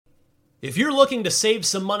If you're looking to save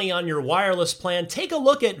some money on your wireless plan, take a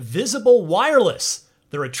look at Visible Wireless.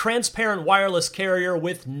 They're a transparent wireless carrier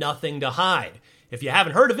with nothing to hide. If you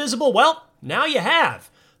haven't heard of Visible, well, now you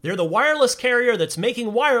have. They're the wireless carrier that's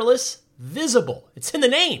making wireless visible. It's in the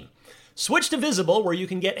name. Switch to Visible, where you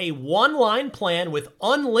can get a one-line plan with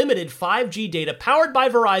unlimited 5G data powered by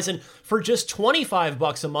Verizon for just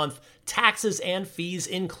 $25 a month, taxes and fees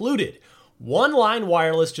included. One-line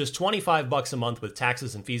wireless, just $25 a month with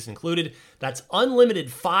taxes and fees included. That's unlimited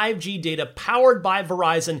 5G data powered by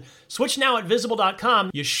Verizon. Switch now at Visible.com.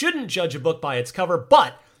 You shouldn't judge a book by its cover,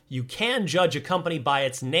 but you can judge a company by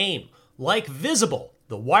its name, like Visible,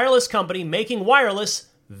 the wireless company making wireless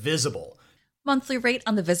visible. Monthly rate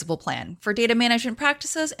on the Visible plan. For data management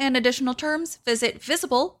practices and additional terms, visit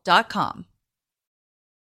Visible.com.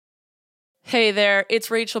 Hey there, it's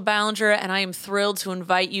Rachel Ballinger, and I am thrilled to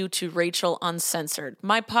invite you to Rachel Uncensored,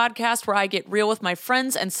 my podcast where I get real with my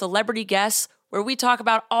friends and celebrity guests, where we talk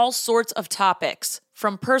about all sorts of topics.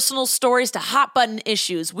 From personal stories to hot-button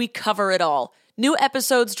issues, we cover it all. New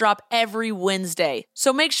episodes drop every Wednesday,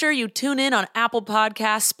 so make sure you tune in on Apple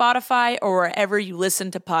Podcasts, Spotify, or wherever you listen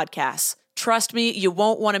to podcasts. Trust me, you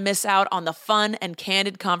won't want to miss out on the fun and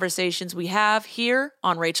candid conversations we have here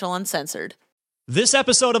on Rachel Uncensored. This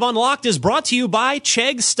episode of Unlocked is brought to you by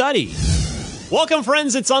Chegg Study. Welcome,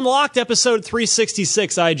 friends. It's Unlocked, episode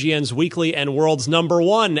 366, IGN's weekly and world's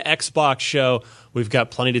 #1 Xbox show. We've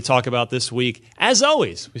got plenty to talk about this week. As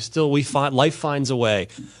always, life finds a way.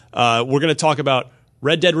 We're going to talk about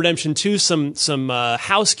Red Dead Redemption 2, some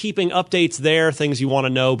housekeeping updates there, things you want to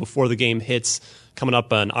know before the game hits, coming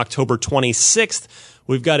up on October 26th.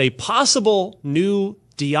 We've got a possible new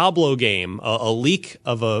Diablo game, a leak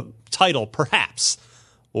of a title, perhaps.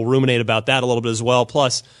 We'll ruminate about that a little bit as well.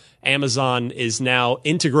 Plus, Amazon is now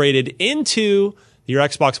integrated into your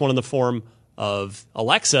Xbox One in the form of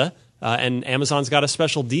Alexa, and Amazon's got a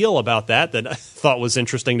special deal about that I thought was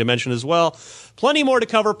interesting to mention as well. Plenty more to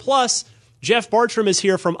cover. Plus, Jeff Bartram is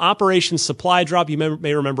here from Operation Supply Drop. You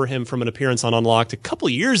may remember him from an appearance on Unlocked a couple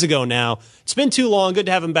years ago now. It's been too long. Good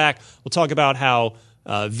to have him back. We'll talk about how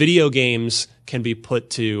video games can be put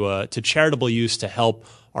to charitable use to help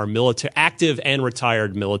our active and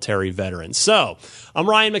retired military veterans. So, I'm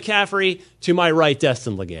Ryan McCaffrey. To my right,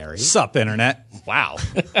 Destin Legary. Sup, Internet? Wow.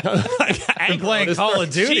 I'm playing Call of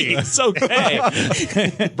Duty. It's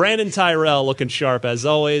okay. Brandon Tyrell looking sharp as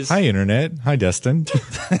always. Hi, Internet. Hi, Destin.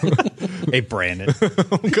 Hey, Brandon.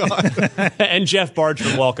 Oh, God. And Jeff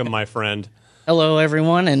Bartram, welcome, my friend. Hello,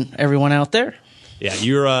 everyone, and everyone out there. Yeah,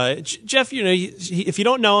 you're Jeff. You know, if you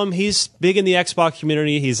don't know him, he's big in the Xbox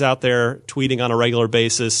community. He's out there tweeting on a regular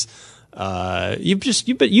basis.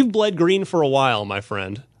 You've bled green for a while, my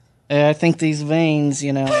friend. I think these veins,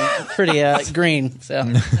 pretty green. So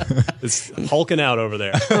It's hulking out over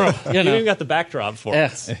there. You even got the backdrop for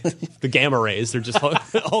yes. The gamma rays. They're just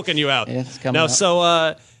hulking you out. Yeah, it's coming now, out.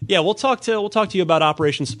 so we'll talk to you about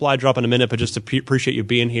Operation Supply Drop in a minute, but just appreciate you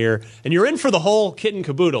being here. And you're in for the whole kit and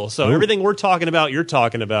caboodle. So everything we're talking about, you're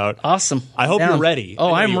talking about. Awesome. I hope you're ready.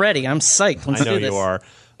 Oh, I'm ready. I'm psyched. Let's I know do this. you are.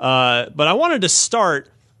 But I wanted to start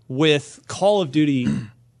with Call of Duty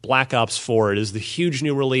Black Ops 4. It is the huge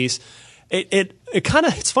new release.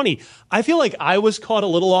 It's funny. I feel like I was caught a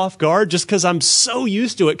little off guard just because I'm so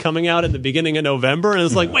used to it coming out in the beginning of November. And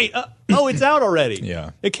it's like, wait, it's out already.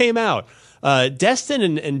 Yeah. It came out.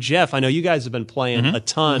 Destin and Jeff, I know you guys have been playing a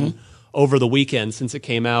ton over the weekend since it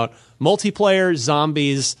came out. Multiplayer,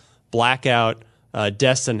 zombies, Blackout.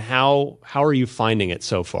 Destin, how are you finding it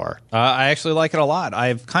so far? I actually like it a lot.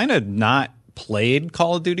 I've kind of not played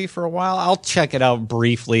Call of Duty for a while. I'll check it out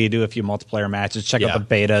briefly, do a few multiplayer matches, check out the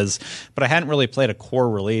betas, but I hadn't really played a core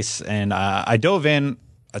release, and I dove in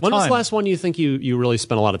a ton. When was the last one you think you really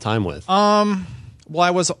spent a lot of time with? Well,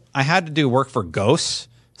 I had to do work for Ghosts,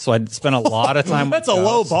 so I'd spent a lot of time with That's a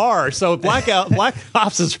low Ghosts. bar. So Black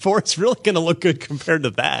Ops 4 is really going to look good compared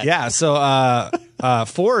to that. Yeah, so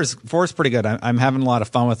 4 is pretty good. I'm having a lot of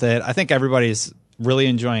fun with it. I think everybody's really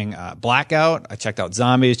enjoying Blackout. I checked out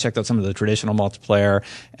Zombies, checked out some of the traditional multiplayer.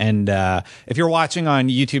 And if you're watching on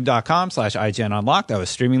youtube.com/IGN Unlocked, I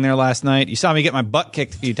was streaming there last night. You saw me get my butt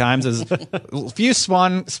kicked a few times. There's a few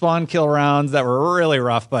spawn kill rounds that were really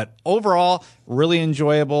rough, but overall, really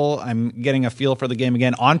enjoyable. I'm getting a feel for the game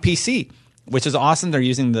again on PC, which is awesome. They're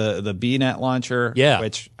using the BNet launcher,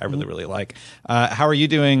 which I really, really like. How are you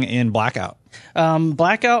doing in Blackout?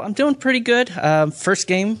 Blackout, I'm doing pretty good. First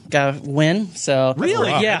game, got a win. So Really?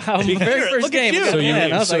 Yeah, very first Look at game. you. got a So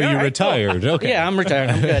win. I was so like, you all right, retired. cool. Okay. Yeah, I'm retired.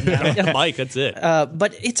 I'm good now. Mike, that's it.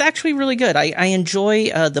 But it's actually really good. I enjoy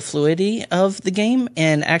the fluidity of the game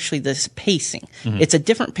and actually this pacing. It's a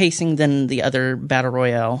different pacing than the other battle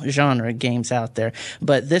royale genre games out there.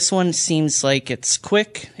 But this one seems like it's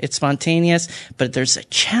quick, it's spontaneous, but there's a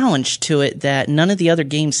challenge to it that none of the other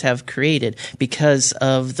games have created because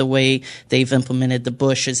of the way they've implemented the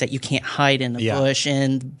bushes that you can't hide in the bush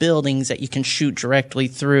and buildings that you can shoot directly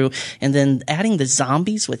through. And then adding the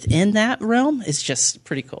zombies within that realm is just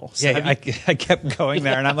pretty cool. So Yeah, I kept going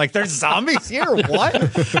there, and I'm like, "There's zombies here?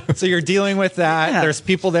 What?" So you're dealing with that. Yeah. There's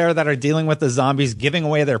people there that are dealing with the zombies, giving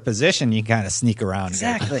away their position. You kind of sneak around and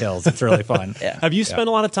get Exactly. kills. It's really fun. Have you spent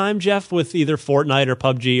a lot of time, Jeff, with either Fortnite or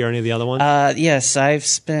PUBG or any of the other ones? Yes, I've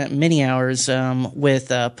spent many hours with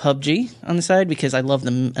PUBG on the side because I love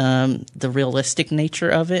the realistic nature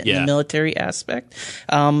of it and Yeah. the military aspect.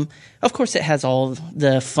 Of course, it has all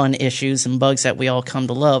the fun issues and bugs that we all come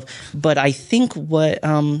to love. But I think what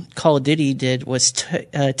Call of Duty did was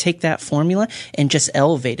take that formula and just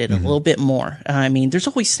elevate it a little bit more. I mean, there's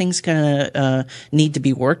always things gonna need to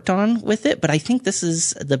be worked on with it, but I think this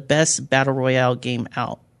is the best battle royale game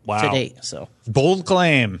out to date. So Bold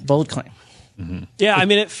claim. bold claim. Yeah, I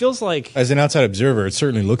mean, it feels like As an outside observer, it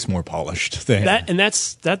certainly looks more polished than that, and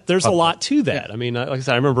that's that. There's a lot to that. I mean, like I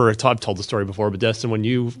said, I remember I've told the story before, but Destin, when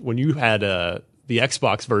you had the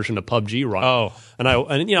Xbox version of PUBG run,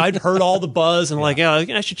 and I'd heard all the buzz and like, yeah,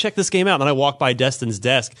 I should check this game out. And then I walked by Destin's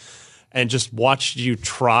desk and just watched you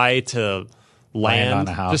try to land on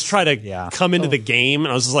a house. just try to come into the game,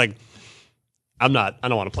 and I was just like, I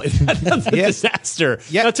don't want to play that. That's a disaster.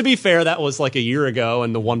 Yeah. Now, to be fair, that was like a year ago,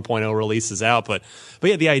 and the 1.0 release is out. But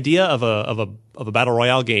yeah, the idea of a battle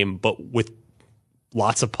royale game, but with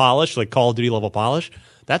lots of polish, like Call of Duty level polish,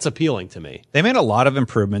 that's appealing to me. They made a lot of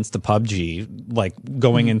improvements to PUBG, like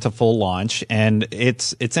going into full launch, and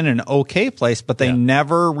it's in an okay place, but they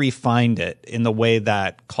never refined it in the way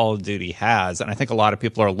that Call of Duty has. And I think a lot of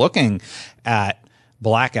people are looking at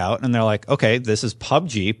Blackout and they're like, okay, this is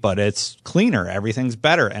PUBG, but it's cleaner. Everything's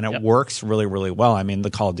better. And it works really, really well. I mean, the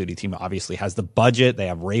Call of Duty team obviously has the budget. They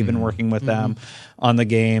have Raven working with them on the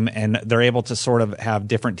game, and they're able to sort of have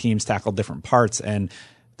different teams tackle different parts. And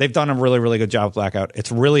they've done a really, really good job with Blackout.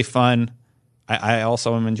 It's really fun. I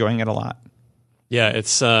also am enjoying it a lot. Yeah,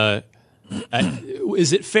 it's.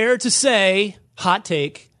 Is it fair to say, hot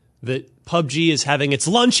take, that PUBG is having its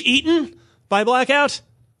lunch eaten by Blackout?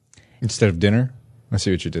 instead of dinner. I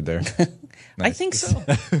see what you did there. I think so.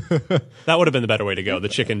 That would have been the better way to go. The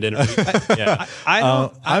chicken dinner. Yeah.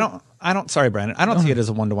 I don't. Sorry, Brandon. I don't see it as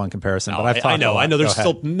a 1-to-1 comparison. But I've talked I know. a lot. I know. There's Go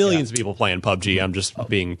ahead. still millions of people playing PUBG. I'm just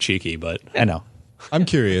being cheeky, but I know. I'm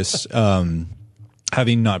curious,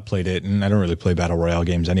 having not played it, and I don't really play Battle Royale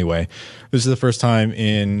games anyway. This is the first time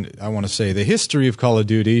in, I want to say, the history of Call of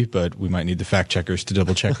Duty, but we might need the fact checkers to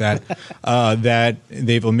double check that, that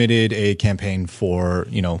they've omitted a campaign for,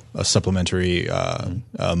 a supplementary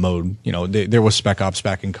mode. There was Spec Ops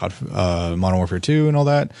back in Modern Warfare 2 and all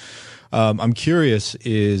that. I'm curious,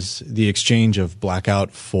 is the exchange of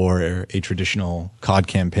Blackout for a traditional COD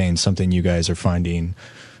campaign something you guys are finding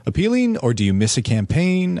appealing, or do you miss a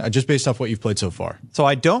campaign just based off what you've played so far? So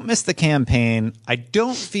I don't miss the campaign. I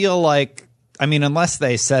don't feel like, unless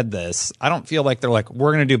they said this, I don't feel like they're like, we're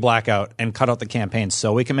going to do Blackout and cut out the campaign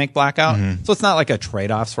so we can make Blackout. Mm-hmm. So it's not like a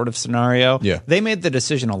trade-off sort of scenario. Yeah. They made the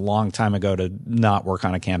decision a long time ago to not work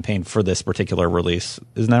on a campaign for this particular release.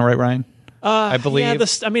 Isn't that right, Ryan? I believe. Yeah,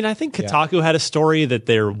 I think Kotaku had a story that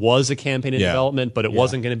there was a campaign in Yeah. development, but it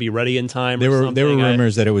wasn't going to be ready in time. There or were something.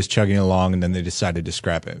 rumors that it was chugging along, and then they decided to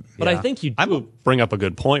scrap it. But I think you do bring up a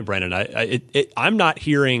good point, Brandon. I'm not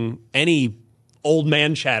hearing any old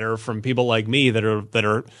man chatter from people like me that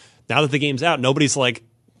are now that the game's out. Nobody's like,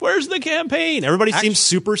 "Where's the campaign?" Everybody seems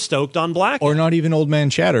super stoked on Black. Or not even old man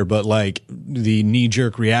chatter, but like the knee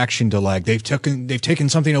jerk reaction to like they've taken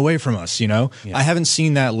something away from us. I haven't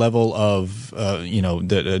seen that level of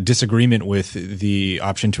the disagreement with the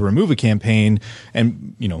option to remove a campaign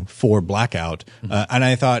and for Blackout. And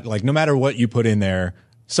I thought, like, no matter what you put in there,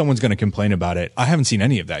 someone's going to complain about it. I haven't seen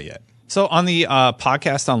any of that yet. So on the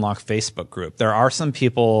Podcast Unlock Facebook group, there are some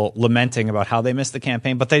people lamenting about how they missed the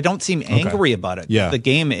campaign, but they don't seem angry about it. Yeah. The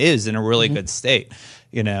game is in a really good state,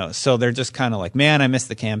 so they're just kind of like, man, I missed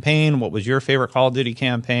the campaign. What was your favorite Call of Duty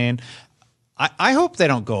campaign? I hope they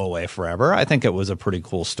don't go away forever. I think it was a pretty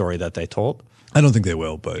cool story that they told. I don't think they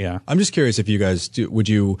will, but Yeah. I'm just curious if you guys would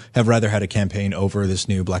you have rather had a campaign over this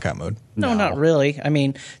new Blackout mode? No, not really. I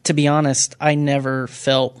mean, to be honest, I never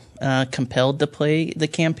felt compelled to play the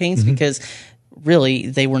campaigns because really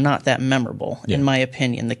they were not that memorable, in my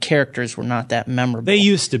opinion. The characters were not that memorable. They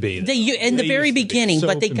used to be. In the very beginning, So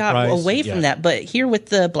but they got comprised, away from that. But here with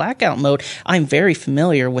the Blackout mode, I'm very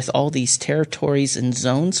familiar with all these territories and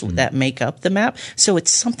zones that make up the map. So it's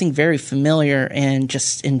something very familiar and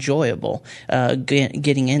just enjoyable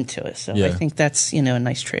getting into it. So I think that's, a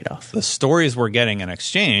nice trade-off. The stories we're getting in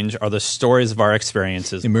exchange are the stories of our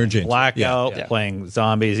experiences. Emergent. Blackout, Yeah. playing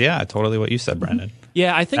zombies. Yeah, totally what you said, Brendan.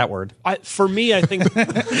 Yeah, I think That word. For me, I think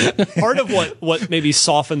part of what maybe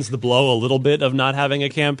softens the blow a little bit of not having a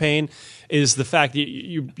campaign is the fact that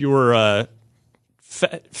you were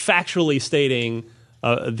factually stating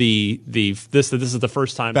this is the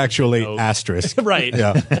first time Factually, asterisk. right.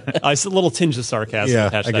 Yeah. It's a little tinge of sarcasm Yeah,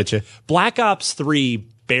 attached I to get that. you. Black Ops 3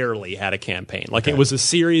 barely had a campaign. Like it was a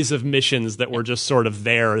series of missions that were just sort of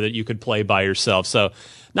there that you could play by yourself. So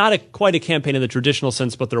not quite a campaign in the traditional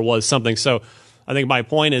sense, but there was something. So I think my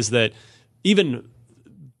point is that even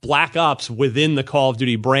Black Ops within the Call of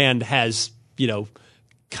Duty brand has,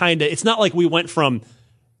 kind of, it's not like we went from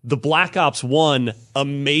the Black Ops 1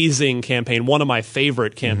 amazing campaign, one of my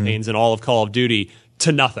favorite campaigns in all of Call of Duty,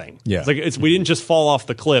 to nothing. Yeah. It's like we didn't just fall off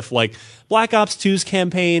the cliff. Like Black Ops 2's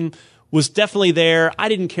campaign was definitely there. I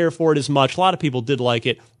didn't care for it as much. A lot of people did like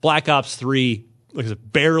it. Black Ops 3, like I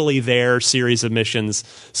said, barely there series of missions.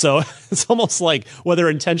 So it's almost like whether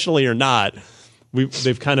intentionally or not,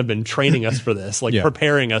 they've kind of been training us for this, like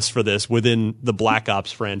preparing us for this within the Black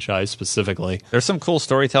Ops franchise specifically. There's some cool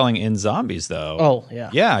storytelling in zombies, though. Oh,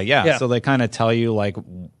 yeah. Yeah. So they kind of tell you like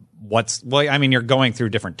you're going through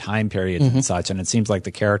different time periods and such, and it seems like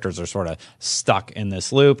the characters are sort of stuck in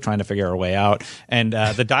this loop, trying to figure a way out. And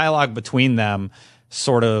the dialogue between them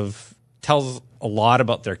sort of tells a lot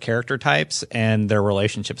about their character types and their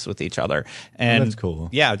relationships with each other. And that's cool.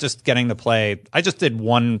 Yeah, just getting to play. I just did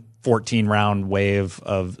one 14-round wave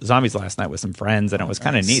of zombies last night with some friends, and it was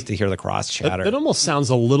kind of neat to hear the cross chatter. It almost sounds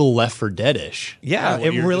a little Left 4 Dead-ish. Yeah, when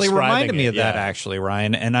it you're really describing reminded me it, of that actually,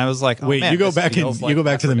 Ryan. And I was like, oh, Wait, man, you go this back feels like to the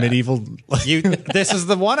Left 4 Dead. medieval. This is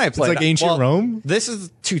the one I played. like ancient Rome? This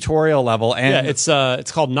is tutorial level, and Yeah,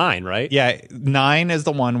 it's called 9, right? yeah, 9 is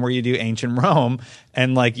the one where you do ancient Rome,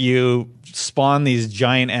 and like you spawn these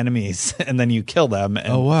giant enemies, and then you kill them. And,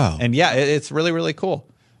 Oh, wow. And yeah, it's really really cool.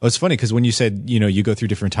 Oh, it's funny because when you said, you go through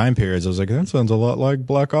different time periods, I was like, that sounds a lot like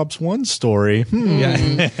Black Ops 1's story.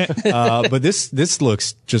 But this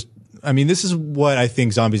looks just, this is what I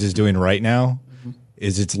think Zombies is doing right now,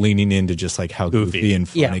 is it's leaning into just like how goofy and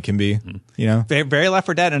fun it can be, Very, very Left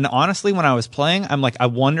 4 Dead. And honestly, when I was playing, I'm like, I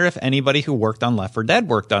wonder if anybody who worked on Left 4 Dead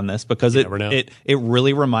worked on this, because never know. it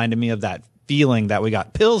really reminded me of that feeling that we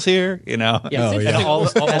got pills here, Yeah. and all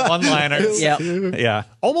the one-liners. Yeah.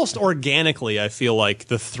 Almost organically, I feel like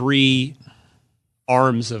the three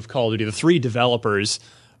arms of Call of Duty, the three developers,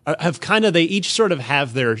 have they each sort of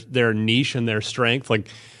have their niche and their strength. Like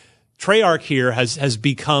Treyarch here has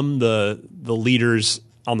become the leaders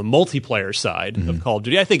on the multiplayer side of Call of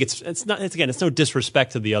Duty. I think it's no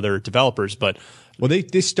disrespect to the other developers, but Well,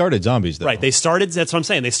 they started Zombies, though. right, that's what I'm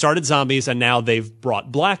saying. They started Zombies, and now they've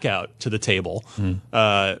brought Blackout to the table.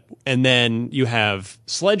 And then you have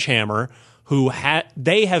Sledgehammer, who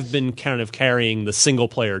they have been kind of carrying the single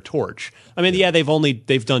player torch.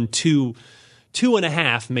 They've done two and a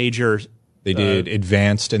half major. They did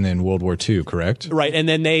Advanced and then World War II, correct? Right, and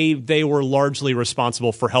then they were largely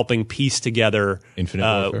responsible for helping piece together Infinite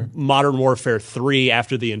Warfare? Modern Warfare 3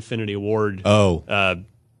 after the Infinity Ward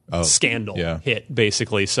scandal hit,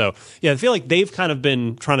 basically. So, yeah, I feel like they've kind of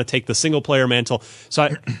been trying to take the single-player mantle. So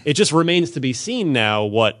it just remains to be seen now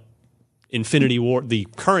what Infinity Ward, the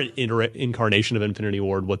current incarnation of Infinity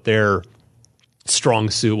Ward, what their strong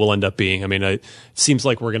suit will end up being. It seems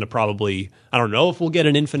like we're going to probably, I don't know if we'll get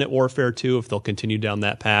an Infinite Warfare 2, if they'll continue down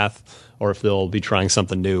that path, or if they'll be trying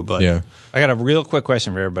something new. But Yeah. I got a real quick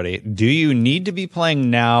question for everybody. Do you need to be playing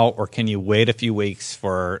now, or can you wait a few weeks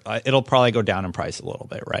for it'll probably go down in price a little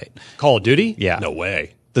bit, right? Call of Duty? Yeah. No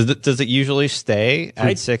way. Does it usually stay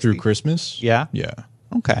at 60? Through Christmas? Yeah? Yeah.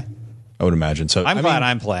 Okay. I would imagine. So I'm glad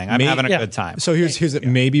I'm playing. I'm having a good time. So here's it.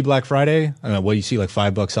 Maybe Black Friday. I don't know. What you see, like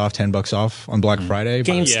 $5 off, $10 off on Black Friday.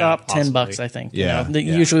 GameStop, Yeah, $10, I think. Yeah.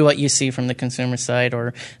 Usually what you see from the consumer side,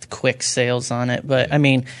 or the quick sales on it. But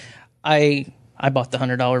I I bought the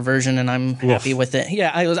 $100 version, and I'm happy with it. Yeah,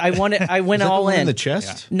 I went all in. The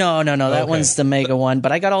chest? No, that one's the mega one.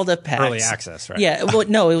 But I got all the packs. Early access, right? Yeah, well,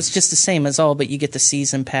 no, it was just the same as all, but you get the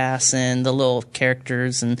season pass and the little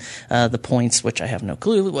characters and the points, which I have no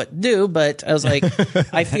clue what to do. But I was like,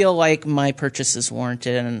 I feel like my purchase is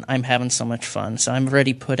warranted, and I'm having so much fun. So I'm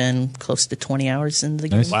already put in close to 20 hours into the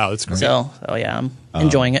game. Wow, that's great. So, yeah, I'm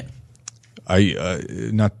enjoying it.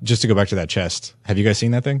 Not just to go back to that chest. Have you guys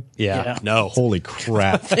seen that thing? Yeah. No. Holy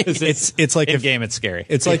crap! it's like In game, it's scary.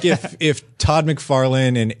 It's like if Todd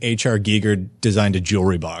McFarlane and H.R. Giger designed a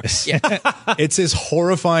jewelry box. Yeah. It's this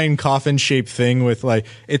horrifying coffin shaped thing with like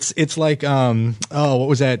it's like what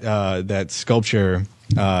was that sculpture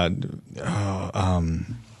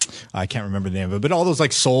I can't remember the name of it, but all those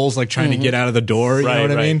like souls like trying to get out of the door. You know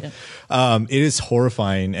what I mean? It is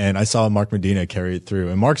horrifying, and I saw Mark Medina carry it through.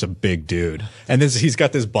 And Mark's a big dude, and he's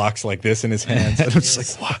got this box like this in his hands. And I'm just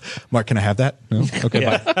like, wow. Mark, can I have that? No? Okay,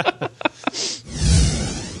 bye.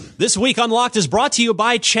 This week Unlocked is brought to you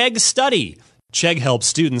by Chegg Study. Chegg helps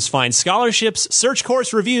students find scholarships, search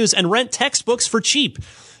course reviews, and rent textbooks for cheap.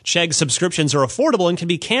 Chegg subscriptions are affordable and can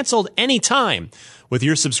be canceled anytime. With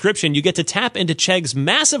your subscription, you get to tap into Chegg's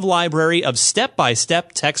massive library of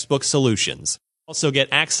step-by-step textbook solutions. Also get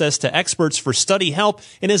access to experts for study help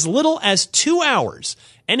in as little as 2 hours,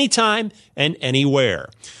 anytime and anywhere.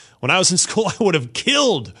 When I was in school, I would have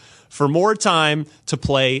killed for more time to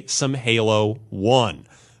play some Halo 1.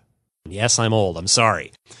 Yes, I'm old. I'm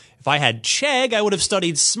sorry. If I had Chegg, I would have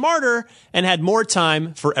studied smarter and had more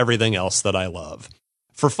time for everything else that I love.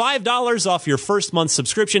 For $5 off your first month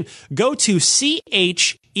subscription, go to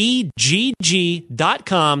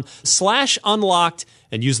chegg.com/unlocked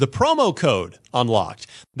and use the promo code unlocked.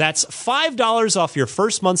 That's $5 off your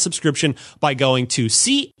first month subscription by going to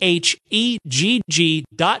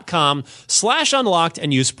chegg.com/unlocked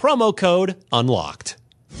and use promo code unlocked.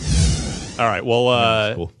 All right.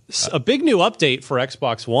 Well, cool. A big new update for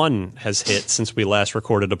Xbox One has hit since we last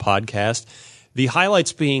recorded a podcast. The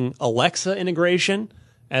highlights being Alexa integration,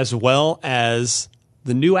 as well as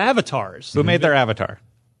the new avatars. Who made their avatar?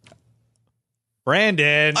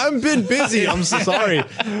 Brandon. I've been busy. I'm so sorry.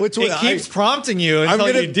 It keeps prompting you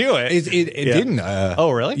until you do it. It didn't. Oh,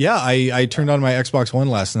 really? Yeah, I turned on my Xbox One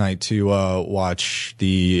last night to watch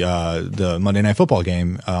the Monday Night Football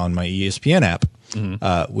game on my ESPN app,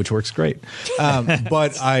 which works great.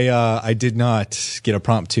 But I did not get a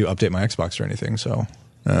prompt to update my Xbox or anything. So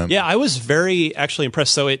yeah, I was very actually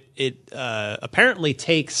impressed. So it apparently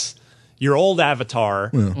takes your old avatar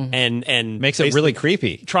and Makes it really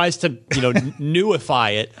creepy. Tries to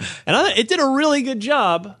newify it, and it did a really good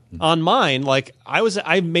job on mine. Like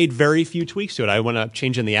I made very few tweaks to it. I went up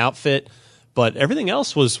changing the outfit, but everything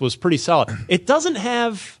else was pretty solid. It doesn't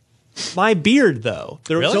have my beard though.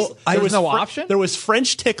 There was no option. There was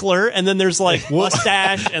French tickler, and then there's like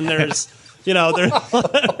mustache, and there's.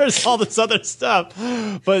 There's all this other stuff,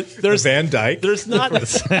 but there's Van Dyke. There's not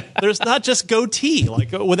just goatee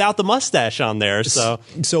like without the mustache on there. So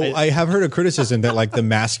I have heard a criticism that like the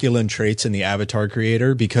masculine traits in the avatar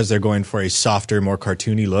creator, because they're going for a softer, more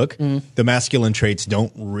cartoony look, the masculine traits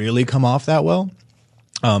don't really come off that well.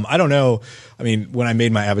 I don't know. I mean, when I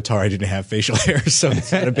made my avatar, I didn't have facial hair, so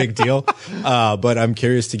it's not a big deal. But I'm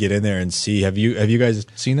curious to get in there and see. Have you guys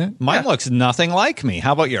seen that? Mine looks nothing like me.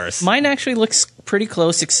 How about yours? Mine actually looks pretty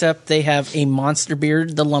close, except they have a monster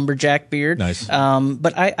beard, the lumberjack beard. Nice.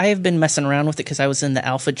 But I have been messing around with it because I was in the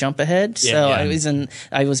alpha jump ahead, so yeah.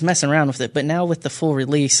 I was messing around with it. But now with the full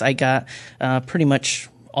release, I got pretty much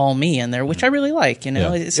all me in there, which I really like,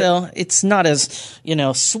 So it's not as,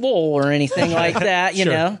 swole or anything like that, you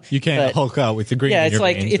know. You can't Hulk out with the green. Yeah, in your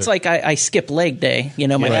veins, it's like I skip leg day,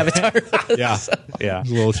 my avatar. Yeah. Yeah.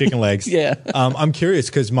 Little chicken legs. Yeah. I'm curious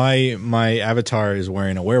because my avatar is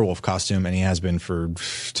wearing a werewolf costume, and he has been for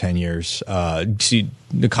 10 years.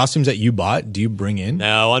 The costumes that you bought, do you bring in?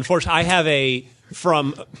 No, unfortunately, I have a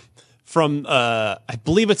from I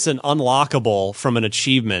believe it's an unlockable from an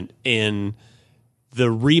achievement in the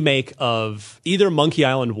remake of either Monkey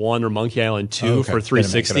Island 1 or Monkey Island 2 for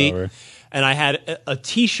 360. And I had a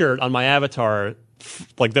t-shirt on my avatar,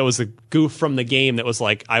 like that was a goof from the game that was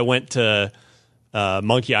like, I went to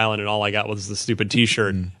Monkey Island and all I got was the stupid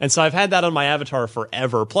t-shirt. And so I've had that on my avatar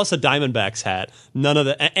forever, plus a Diamondbacks hat,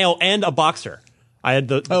 and a boxer. I had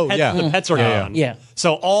the pets are gone. Yeah.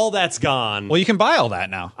 So all that's gone. Well, you can buy all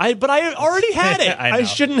that now. But I already had it. I know. I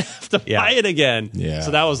shouldn't have to buy it again. Yeah.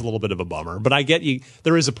 So that was a little bit of a bummer. But I get you.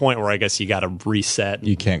 There is a point where I guess you got to reset,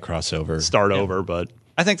 You can't cross over. start over. But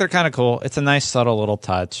I think they're kind of cool. It's a nice, subtle little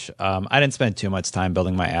touch. I didn't spend too much time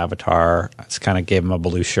building my avatar. I just kind of gave him a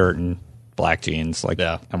blue shirt and black jeans like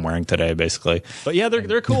I'm wearing today, basically. But yeah,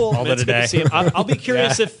 they're cool. All day It's good to today. see 'em. I'll be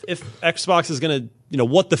curious if Xbox is going to,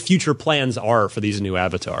 what the future plans are for these new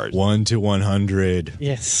avatars. 1 to 100.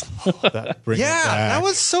 Yes. Bring it back. that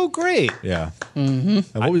was so great. Yeah.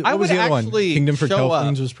 What was the other one? Kingdom for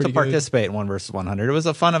Kelflings was pretty to good. participate in 1 versus 100. It was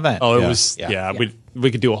a fun event. Oh, it Yeah. was Yeah. We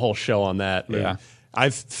could do a whole show on that. I mean, Yeah.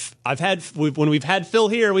 when we've had Phil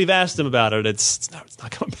here, we've asked him about it. It's not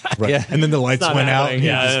coming back. Right. Yeah. And then the lights not went out. happening. And he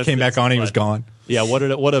Yeah, just came back on. And he was gone. Yeah,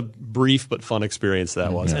 what a brief but fun experience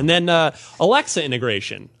that was. And then Alexa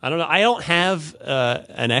integration. I don't know. I don't have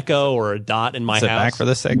an Echo or a Dot in my Sit house. back for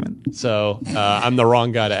this segment. So I'm the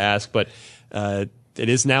wrong guy to ask, but it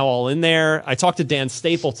is now all in there. I talked to Dan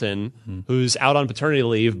Stapleton, who's out on paternity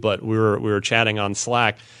leave, but we were chatting on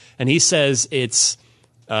Slack, and he says it's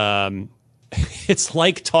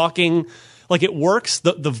like talking, like it works.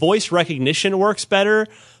 The voice recognition works better,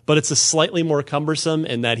 but it's a slightly more cumbersome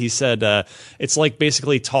in that he said it's like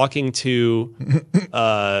basically talking to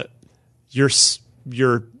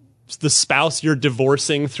the spouse you're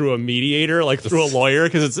divorcing through a mediator, like through a lawyer,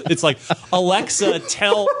 because it's like, Alexa,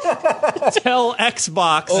 tell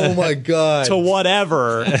Xbox Oh my God. to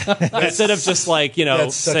whatever, instead of just like,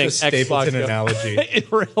 That's such saying a Stapleton Xbox. analogy. It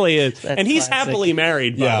really is. And he's classic. happily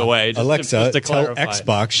married, by the way. Alexa, to tell clarify.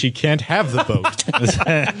 Xbox she can't have the vote.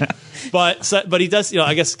 But he does,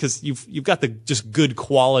 I guess because you've got the just good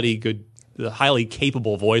quality, the highly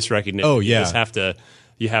capable voice recognition. Oh, yeah.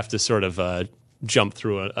 You have to sort of jump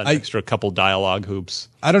through an extra couple dialogue hoops.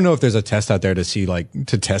 I don't know if there's a test out there to see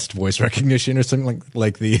to test voice recognition or something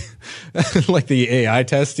like the like the AI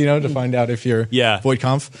test, to find out if you're void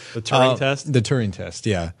conf. The Turing test? The Turing test,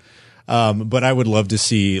 yeah. But I would love to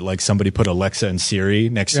see somebody put Alexa and Siri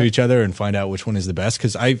next to each other and find out which one is the best,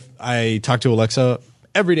 because I talk to Alexa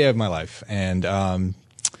every day of my life, and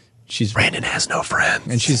Brandon has no friends.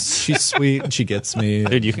 and she's sweet and she gets me.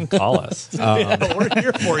 Dude, you can call us. We're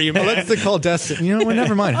here for you, man. Let's call Destin.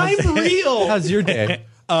 Never mind. I'm real. How's your day?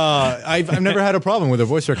 I've never had a problem with her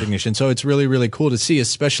voice recognition, so it's really, really cool to see,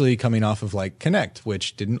 especially coming off of Connect,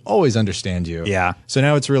 which didn't always understand you. Yeah. So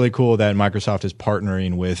now it's really cool that Microsoft is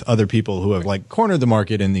partnering with other people who have cornered the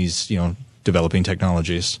market in these, developing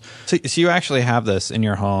technologies. So you actually have this in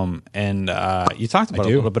your home, and you talked about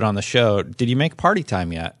it a little bit on the show. Did you make party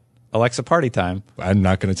time yet? Alexa party time. I'm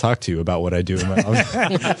not going to talk to you about what I do in my house. I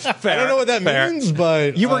don't know what that means,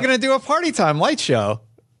 but You were going to do a party time light show.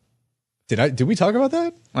 Did we talk about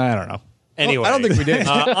that? I don't know. Anyway, I don't think we did.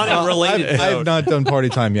 on a related I have note, not done party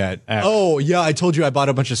time yet. Oh, yeah, I told you I bought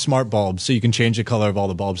a bunch of smart bulbs so you can change the color of all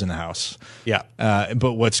the bulbs in the house. Yeah.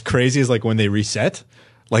 But what's crazy is when they reset,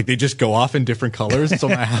 they just go off in different colors. So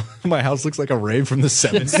my house looks like a rave from the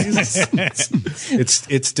 70s.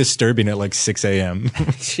 It's disturbing at 6 a.m.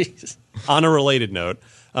 Jeez. on a related note,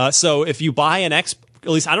 so if you buy at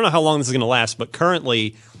least I don't know how long this is going to last, but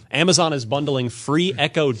currently Amazon is bundling free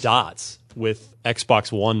Echo Dots with Xbox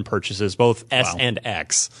One purchases, both S and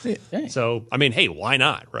X. So, hey, why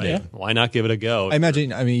not, right? Yeah. Why not give it a go? I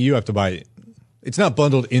imagine, you have to buy. It's not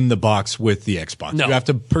bundled in the box with the Xbox. No. You have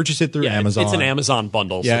to purchase it through yeah, Amazon. It's an Amazon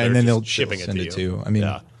bundle, Yeah, so and they're then just they'll shipping send it it to you. to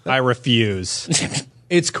you. I refuse.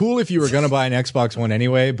 It's cool if you were going to buy an Xbox One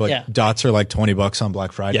anyway, but Yeah. Dots are $20 on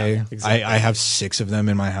Black Friday. Yeah, exactly. I have 6 of them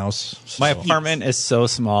in my house. My apartment is so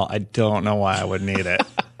small, I don't know why I would need it.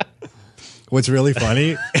 What's really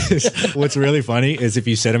funny is if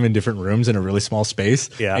you set them in different rooms in a really small space,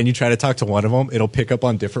 Yeah. and you try to talk to one of them, it'll pick up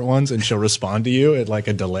on different ones, and she'll respond to you at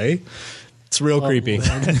a delay. It's real creepy.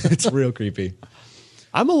 It's real creepy.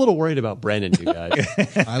 I'm a little worried about Brandon, you guys.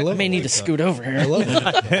 I love. I may need to scoot over here. I love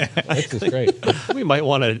it. This is great We might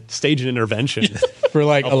want to stage an intervention for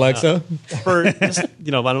Alexa. for just, I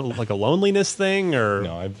don't a loneliness thing, or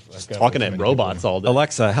No, I've got talking way at too many robots all day.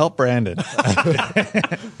 Alexa, help Brandon.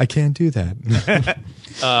 I can't do that.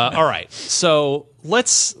 All right, so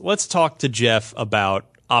let's talk to Jeff about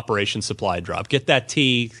Operation Supply Drop. Get that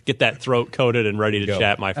tea, get that throat coated and ready to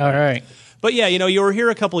chat, my friend. All right. But yeah, you were here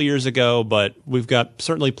a couple of years ago, but we've got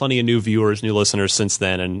certainly plenty of new viewers, new listeners since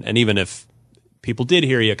then. And even if people did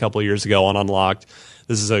hear you a couple of years ago on Unlocked,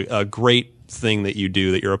 this is a great thing that you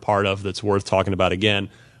do, that you're a part of, that's worth talking about again.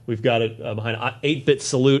 We've got it behind 8-Bit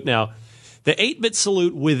Salute. Now, the 8-Bit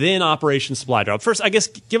Salute within Operation Supply Drop. First, I guess,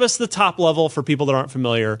 give us the top level for people that aren't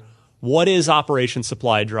familiar. What is Operation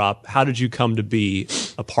Supply Drop? How did you come to be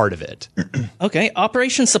a part of it? Okay,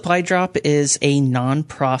 Operation Supply Drop is a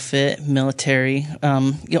nonprofit military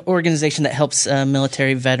organization that helps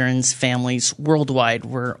military veterans' families worldwide.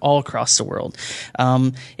 We're all across the world.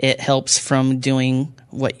 It helps from doing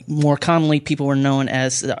what more commonly people were known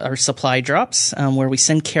as our supply drops, where we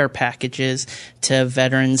send care packages to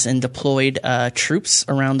veterans and deployed troops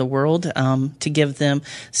around the world to give them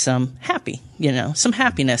some some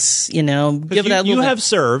happiness. Give it that you little. have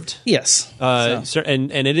served, Yes,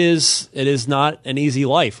 and it is not an easy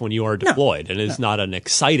life when you are deployed, and it is not an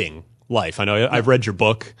exciting life. I know I've read your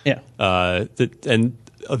book, and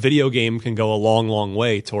a video game can go a long, long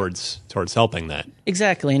way towards helping that.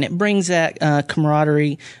 Exactly, and it brings that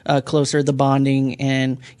camaraderie closer, the bonding,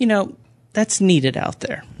 and that's needed out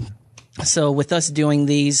there. So with us doing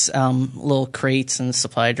these little crates and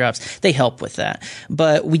supply drops, they help with that.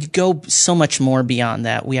 But we go so much more beyond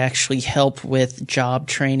that. We actually help with job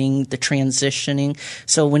training, the transitioning.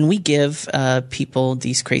 So when we give people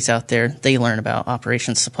these crates out there, they learn about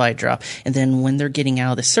Operation Supply Drop. And then when they're getting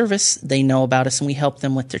out of the service, they know about us, and we help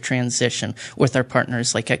them with their transition with our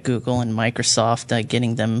partners like at Google and Microsoft,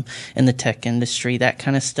 getting them in the tech industry, that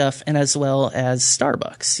kind of stuff, and as well as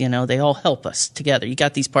Starbucks. They all help us together. You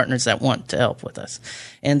got these partners that want to help with us.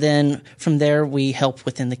 And then from there, we help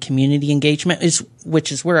within the community engagement,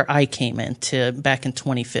 which is where I came into back in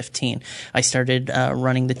 2015. I started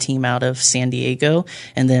running the team out of San Diego,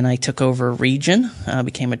 and then I took over region,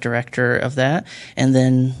 became a director of that. And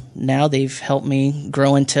then now they've helped me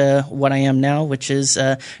grow into what I am now, which is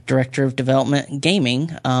director of development gaming,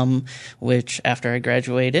 which after I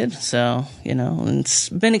graduated. So, it's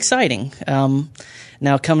been exciting.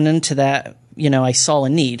 Now coming into that, I saw a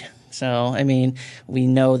need. So, we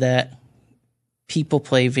know that people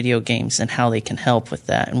play video games and how they can help with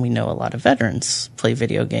that. And we know a lot of veterans play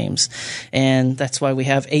video games. And that's why we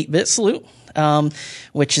have 8-Bit Salute,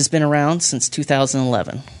 which has been around since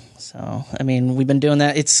 2011. So, we've been doing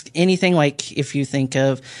that. It's anything like if you think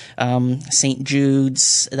of St.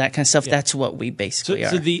 Jude's, that kind of stuff, that's what we basically are.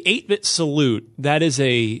 So the 8-Bit Salute, it is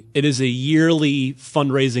a yearly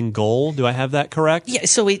fundraising goal. Do I have that correct? Yeah,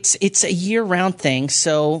 so it's a year-round thing.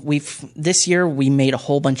 So this year we made a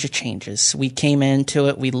whole bunch of changes. We came into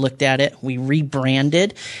it, we looked at it, we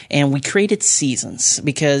rebranded, and we created seasons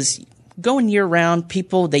because going year-round,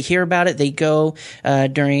 people, they hear about it, they go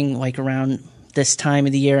during around this time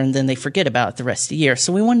of the year, and then they forget about it the rest of the year.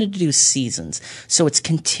 So we wanted to do seasons. So it's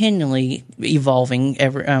continually evolving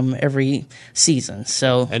every season.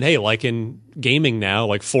 So, and hey, like in gaming now,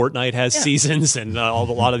 like Fortnite has seasons, and a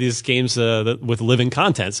lot of these games with living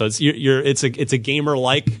content. So it's a gamer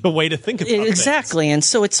like way to think about it. Exactly, and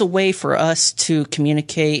so it's a way for us to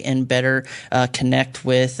communicate and better connect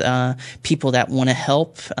with people that want to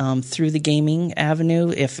help through the gaming avenue.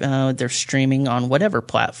 If they're streaming on whatever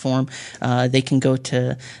platform, they can go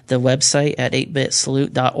to the website at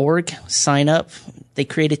 8bitsalute.org, sign up. They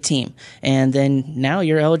create a team, and then now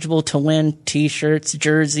you're eligible to win T-shirts,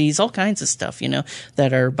 jerseys, all kinds of stuff,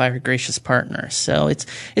 that are by our gracious partners. So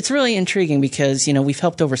it's really intriguing because, we've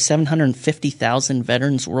helped over 750,000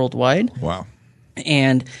 veterans worldwide. Wow.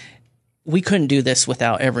 And we couldn't do this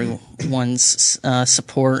without everyone's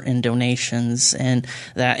support and donations and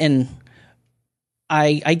that. And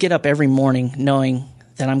I get up every morning knowing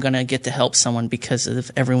that I'm going to get to help someone because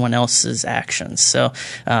of everyone else's actions. So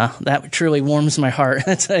that truly warms my heart.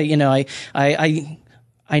 That's I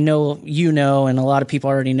know and a lot of people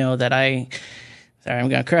already know that sorry, I'm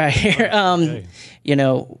going to cry here. Okay.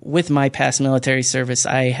 With my past military service,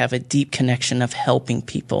 I have a deep connection of helping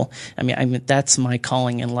people. That's my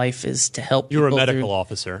calling in life, is to help people. You were a medical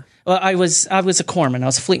officer. Well, I was a corpsman. I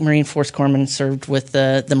was a Fleet Marine Force corpsman, served with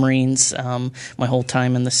the Marines my whole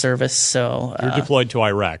time in the service. So you're deployed to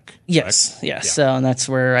Iraq. Yes, correct? yes. So and that's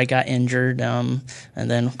where I got injured. And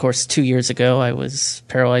then, of course, 2 years ago, I was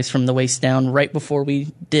paralyzed from the waist down right before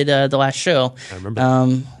we did the last show. I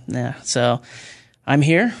remember. So I'm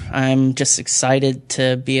here. I'm just excited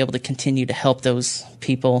to be able to continue to help those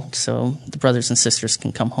people so the brothers and sisters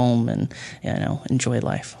can come home and enjoy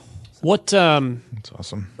life. What? That's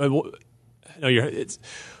awesome. What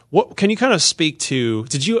can you kind of speak to?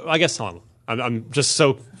 Did you? I guess I'm just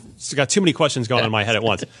got too many questions going on in my head at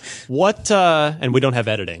once. What? And we don't have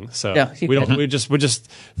editing, so we don't. We just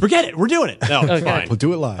forget it. We're doing it. No, it's fine. We'll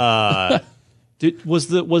do it live.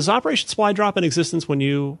 Was Operation Supply Drop in existence when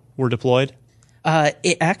you were deployed?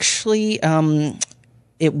 It actually,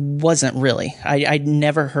 it wasn't really. I'd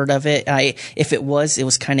never heard of it. If it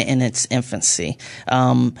was kind of in its infancy,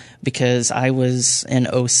 because I was in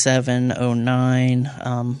 07, 09,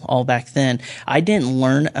 all back then. I didn't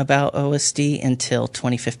learn about OSD until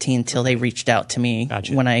 2015, until they reached out to me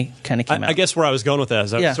when I kind of came out. I guess where I was going with that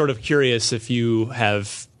is I was sort of curious if you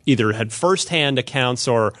have either had firsthand accounts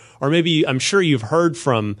or maybe I'm sure you've heard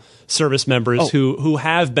from service members who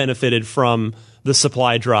have benefited from the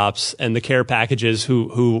supply drops and the care packages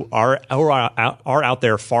who are out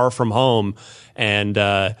there far from home and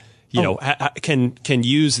can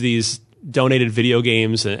use these donated video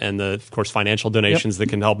games and the, of course, financial donations that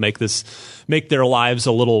can help make their lives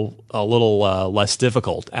a little less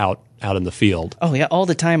difficult out in the field. Oh yeah, all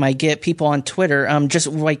the time I get people on Twitter. Just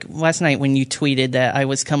like last night when you tweeted that I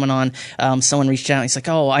was coming on, someone reached out. And he's like,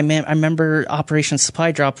 "Oh, I remember Operation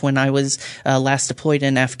Supply Drop when I was last deployed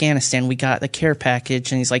in Afghanistan. We got the care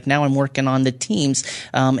package." And he's like, "Now I'm working on the teams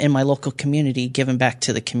in my local community, giving back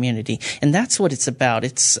to the community." And that's what it's about.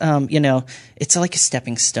 It's it's like a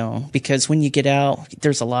stepping stone, because when you get out,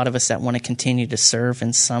 there's a lot of us that want to continue to serve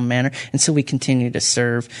in some manner, and so we continue to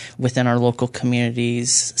serve within our local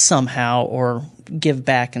communities somehow, or give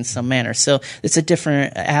back in some manner. So it's a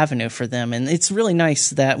different avenue for them. And it's really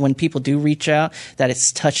nice that when people do reach out, that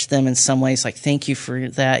it's touched them in some ways. Like, thank you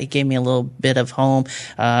for that. It gave me a little bit of home.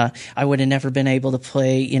 I would have never been able to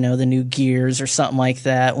play, the new Gears or something like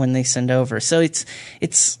that when they send over. So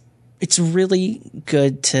it's really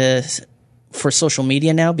good for social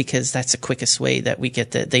media now, because that's the quickest way that we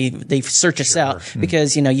get that they search us out,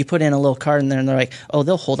 because you put in a little card and then they're like, oh,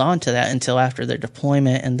 they'll hold on to that until after their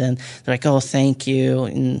deployment, and then they're like, oh, thank you.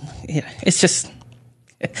 And it's just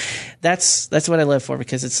that's what I live for,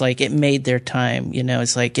 because it's like it made their time,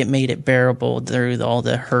 it's like it made it bearable through all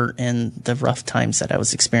the hurt and the rough times that I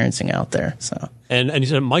was experiencing out there. So and you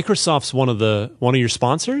said Microsoft's one of your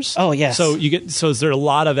sponsors? Oh yes. So is there a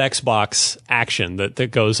lot of Xbox action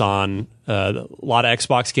that goes on? A lot of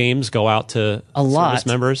Xbox games go out to service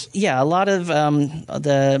members? Yeah, a lot of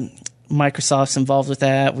the Microsoft's involved with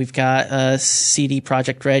that. We've got CD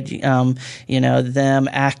Projekt Red, them,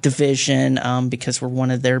 Activision, because we're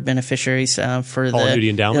one of their beneficiaries for Call of Duty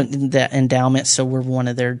endowment. The endowment. So we're one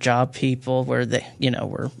of their job people, where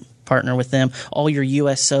we're partner with them. All your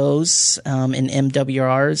USOs and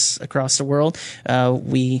MWRs across the world,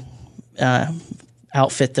 we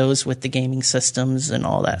outfit those with the gaming systems and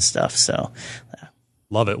all that stuff. So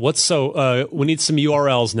love it. We need some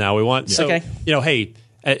URLs now. We want okay.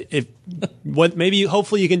 Hey,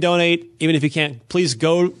 hopefully you can donate, even if you can't. Please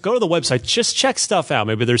go to the website. Just check stuff out.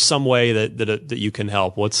 Maybe there's some way that you can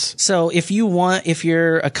help. So if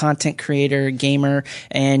you're a content creator, gamer,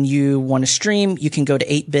 and you want to stream, you can go to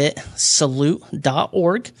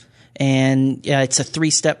 8bitsalute.org. And yeah, it's a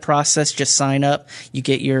 3-step process. Just sign up. You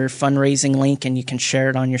get your fundraising link and you can share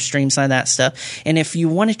it on your streams and that stuff. And if you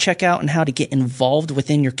want to check out on how to get involved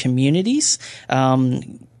within your communities,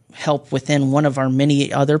 help within one of our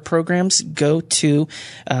many other programs, go to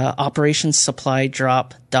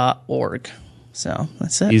operationsupply.drop.org. So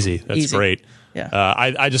that's it. Easy. That's great. Yeah.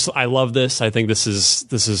 I love this. I think this is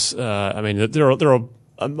there are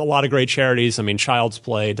a lot of great charities. I mean, Child's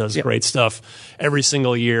Play does great stuff every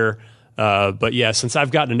single year. But yeah, since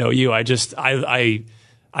I've gotten to know you, I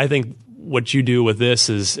think what you do with this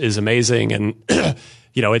is amazing. And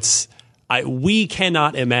we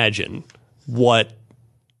cannot imagine what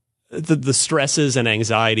the stresses and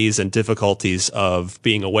anxieties and difficulties of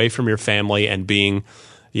being away from your family and being,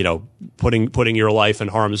 putting your life in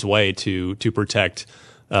harm's way to protect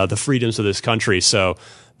the freedoms of this country. So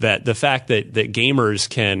that the fact that gamers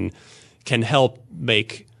can help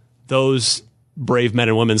make those brave men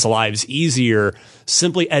and women's lives easier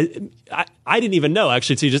simply I didn't even know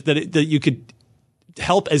actually that you could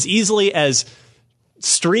help as easily as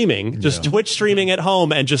streaming, just Twitch streaming at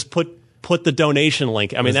home and just put the donation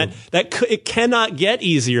link. I mean, it cannot get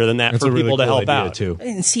easier than that for people to help out. Too.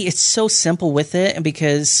 And see, it's so simple with it,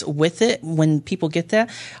 because with it, when people get that,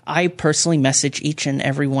 I personally message each and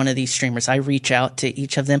every one of these streamers. I reach out to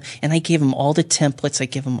each of them and I give them all the templates. I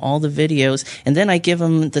give them all the videos, and then I give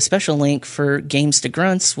them the special link for Games to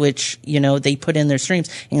Grunts, which, they put in their streams.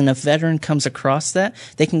 And if a veteran comes across that,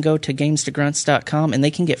 they can go to gamestogrunts.com and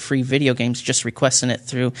they can get free video games just requesting it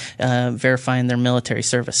through verifying their military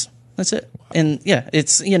service. That's it. And yeah,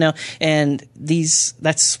 it's, and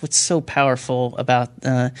that's what's so powerful about,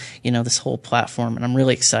 this whole platform. And I'm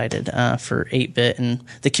really excited for 8-Bit and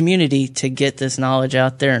the community to get this knowledge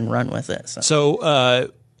out there and run with it. So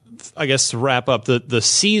I guess to wrap up, the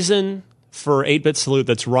season for 8-Bit Salute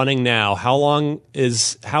that's running now, how are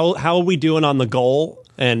we doing on the goal?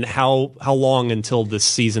 And how long until this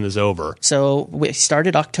season is over? So we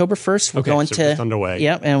started October 1st. We're going so it's underway.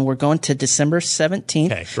 Yep, and we're going to December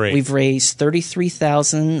 17th. Okay, great. We've raised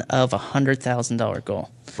 $33,000 of $100,000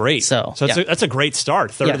 goal. Great. So that's a great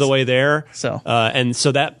start. Third of the way there. So and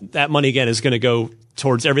so that money again is going to go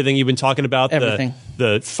towards everything you've been talking about. Everything.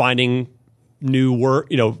 The finding new work,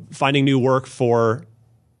 finding new work for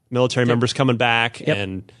military members coming back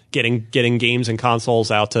and getting games and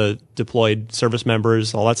consoles out to deployed service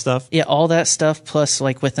members, all that stuff. Yeah, all that stuff. Plus,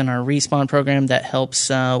 like within our Respawn program, that helps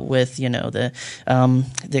with the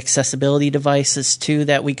accessibility devices too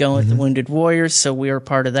that we go with the Wounded Warriors. So we are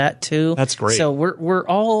part of that too. That's great. So we're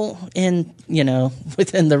all in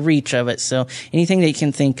within the reach of it. So anything that you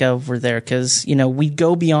can think of, we're there because we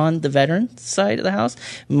go beyond the veteran side of the house.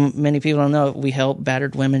 Many people don't know we help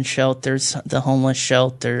battered women's shelters, the homeless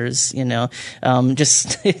shelters.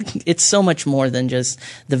 Just it's so much more than just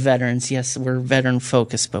the veterans. Yes, we're veteran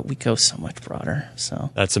focused, but we go so much broader. So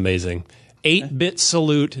that's amazing.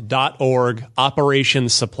 8bitsalute.org,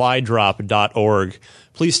 operationsupply.drop.org.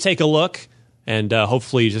 Please take a look and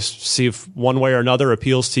hopefully just see if one way or another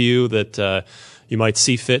appeals to you that you might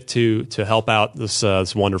see fit to help out this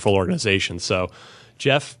wonderful organization. So,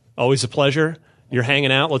 Jeff, always a pleasure. You're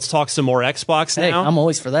hanging out. Let's talk some more Xbox now. Hey, I'm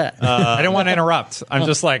always for that. I didn't want to interrupt. I'm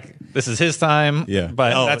just like, this is his time. Yeah.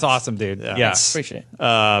 But that's awesome, dude. Yeah. Appreciate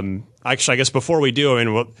it. Actually, I guess before we do, I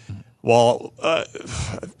mean, I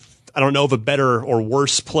don't know of a better or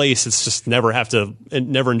worse place. It's just never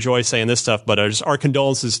enjoy saying this stuff, but just our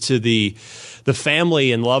condolences to the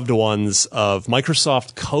family and loved ones of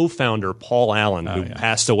Microsoft co-founder Paul Allen, who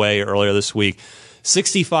passed away earlier this week.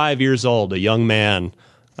 65 years old, a young man.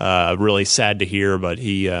 Really sad to hear, but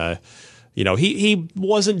he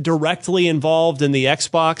wasn't directly involved in the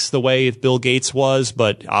Xbox the way Bill Gates was,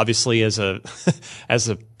 but obviously as a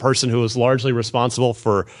person who was largely responsible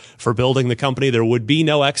for building the company, there would be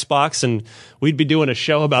no Xbox, and we'd be doing a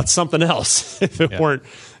show about something else if it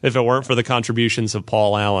weren't for the contributions of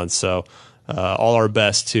Paul Allen. So all our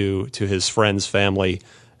best to his friends, family,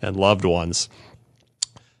 and loved ones.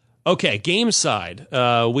 Okay, game side.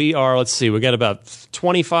 We got about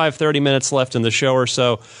 25, 30 minutes left in the show or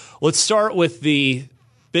so. Let's start with the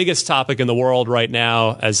biggest topic in the world right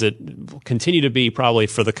now, as it will continue to be probably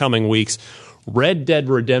for the coming weeks, Red Dead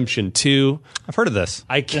Redemption 2. I've heard of this.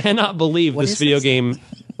 I cannot believe this video game.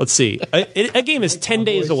 Let's see. A game is 10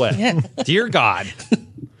 days away. Yeah. Dear God.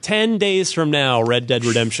 10 days from now, Red Dead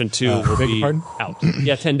Redemption 2 will be out.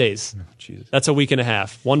 Yeah, 10 days. That's a week and a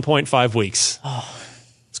half. 1.5 weeks.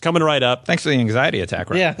 It's coming right up. Thanks for the anxiety attack,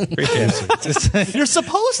 right? Yeah. Appreciate it. You're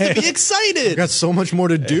supposed to be excited. I've got so much more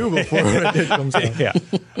to do before Red Dead comes out. Yeah.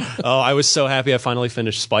 Oh, I was so happy I finally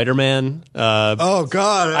finished Spider-Man. Oh,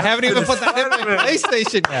 God. I haven't even put that in my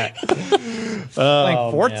PlayStation yet.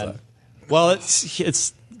 Playing Forza. Man. Well,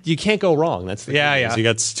 it's you can't go wrong. That's the Yeah, thing, yeah. is you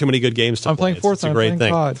got too many good games to I'm play. playing Forza. It's a great I'm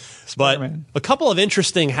thing. playing COD. But Spider-Man. a couple of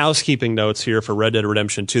interesting housekeeping notes here for Red Dead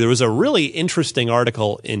Redemption 2. There was a really interesting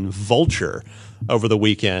article in Vulture over the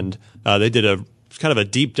weekend. They did a kind of a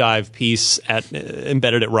deep dive piece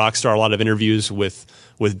embedded at Rockstar. A lot of interviews with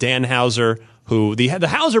Dan Houser, who the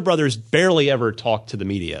Houser brothers barely ever talked to the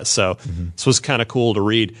media. So this was kind of cool to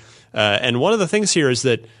read. And one of the things here is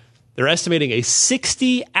that they're estimating a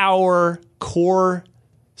 60-hour core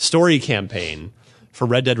story campaign for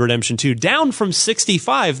Red Dead Redemption 2, down from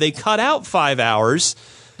 65. They cut out 5 hours.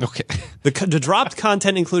 Okay. The dropped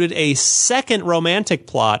content included a second romantic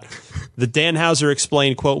plot that Dan Houser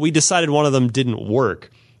explained, quote, "We decided one of them didn't work."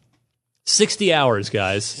 60 hours,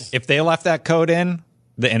 guys. If they left that code in,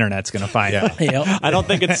 the internet's going to find it. Yep. I don't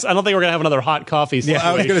think we're going to have another hot coffee situation.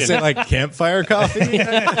 I was going to say, like, campfire coffee. They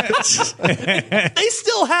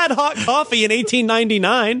still had hot coffee in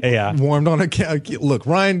 1899. Yeah. Warmed on a look,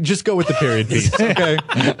 Ryan, just go with the period piece, okay?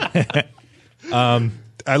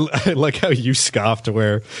 I like how you scoffed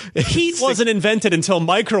where Heat wasn't invented until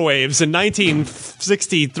microwaves in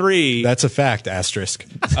 1963. that's a fact, asterisk.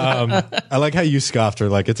 I like how you scoffed her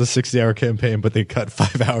like it's a 60-hour campaign, but they cut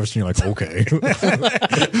 5 hours and you're like, okay.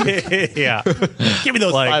 Yeah. Give me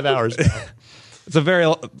those 5 hours. It's a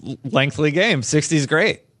very lengthy game. 60 is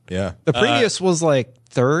great. Yeah. The previous was like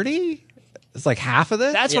 30. It's like half of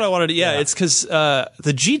it. That's what I wanted to. Yeah, it's because the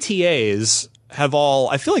GTAs have all.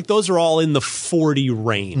 I feel like those are all in the 40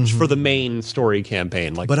 range for the main story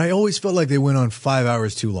campaign. Like, But I always felt like they went on 5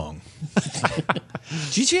 hours too long.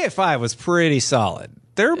 GTA 5 was pretty solid.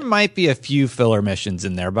 There might be a few filler missions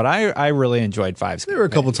in there, but I really enjoyed 5's. There were a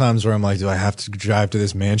couple times where I'm like, do I have to drive to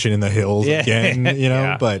this mansion in the hills again? You know,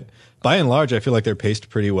 Yeah. But by and large, I feel like they're paced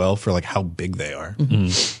pretty well for like how big they are.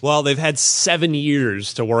 well, they've had 7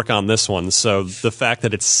 years to work on this one, so the fact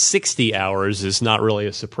that it's 60 hours is not really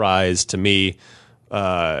a surprise to me.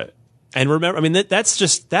 And remember, I mean, that's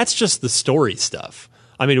just the story stuff.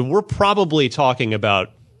 I mean, we're probably talking about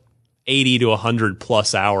 80 to 100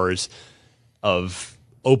 plus hours of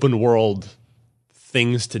open world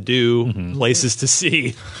things to do, places to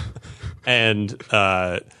see, and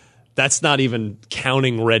That's not even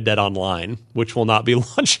counting Red Dead Online, which will not be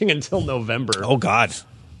launching until November. Oh God,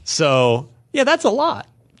 So yeah, that's a lot.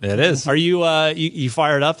 it is. Are you you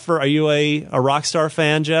fired up for? Are you a Rockstar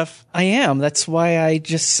fan, Jeff? I am. That's why I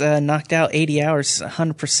just knocked out 80 hours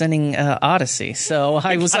 100%ing Odyssey. So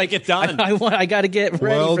I was like, get done. I got to get ready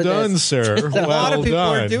Well for done, this. sir. A lot of people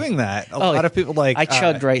well are done. doing that. A lot of people like I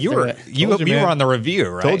chugged right you through were it. you Told you, were man. on the review,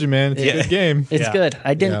 right? Told you, man. It's a good game. It's Yeah. good.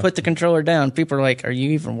 I didn't Yeah. put the controller down. People are like, "Are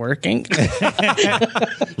you even working?"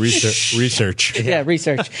 Research. Yeah,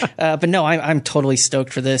 research. But no, I'm totally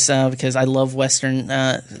stoked for this because I love Western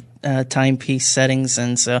timepiece settings,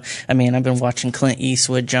 and so I mean, I've been watching Clint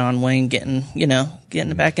Eastwood, John Wayne getting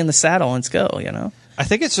back in the saddle. Let's go. I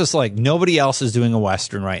think it's just like nobody else is doing a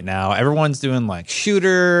Western right now. Everyone's doing like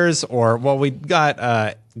shooters or we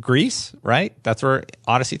got Greece, right? That's where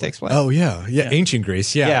Odyssey takes place. Oh yeah. Ancient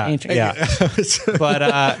Greece. yeah, Ancient- yeah. But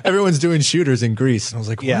Everyone's doing shooters in Greece, and I was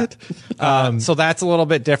like, yeah. what? So that's a little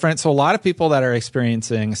bit different. So a lot of people that are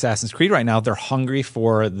experiencing Assassin's Creed right now, they're hungry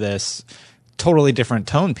for this totally different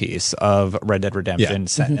tone piece of Red Dead Redemption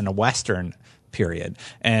set in a Western period.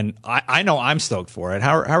 And I know I'm stoked for it.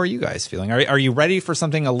 How are you guys feeling? Are you ready for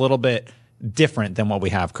something a little bit different than what we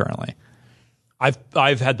have currently?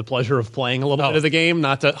 I've had the pleasure of playing a little bit of the game.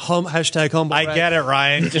 Not to hashtag humble. I get it,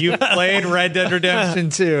 Ryan. You played Red Dead Redemption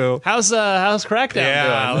 2. How's Crackdown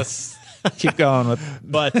doing? Let's keep going with.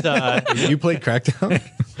 But You played Crackdown?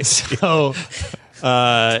 so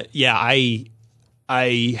yeah,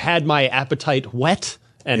 I had my appetite whet,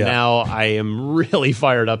 and Yeah. now I am really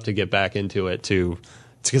fired up to get back into it too,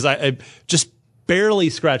 because I just barely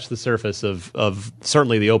scratched the surface of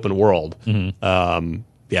certainly the open world.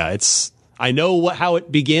 Yeah, it's I know how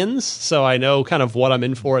it begins, so I know kind of what I'm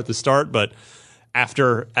in for at the start, but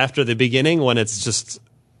after the beginning, when it's just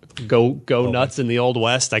go nuts in the Old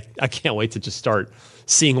West, I can't wait to just start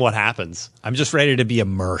seeing what happens. I'm just ready to be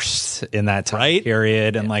immersed in that time Right?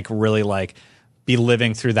 period and like really like be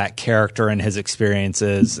living through that character and his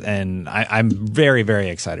experiences. And I'm very, very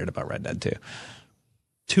excited about Red Dead 2.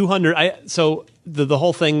 200. So the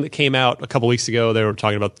whole thing that came out a couple weeks ago, they were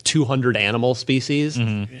talking about 200 animal species.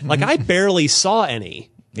 Like I barely saw any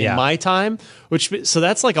in my time, so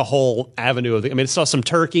that's like a whole avenue of. I mean, I saw some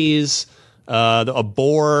turkeys, a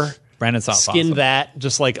boar. Brandon saw skinned awesome. that,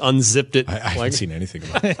 just like unzipped it. I haven't seen anything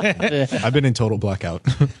about it. I've been in total blackout,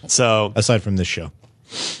 So aside from this show.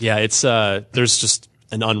 yeah, it's there's just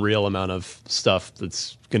an unreal amount of stuff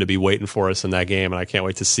that's going to be waiting for us in that game, and I can't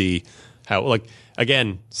wait to see how. Like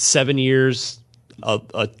again, 7 years,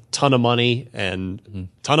 a ton of money, and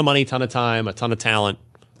ton of time, a ton of talent.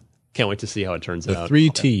 Can't wait to see how it turns out. 3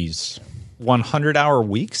 T's. 100-hour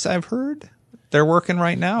weeks, I've heard. They're working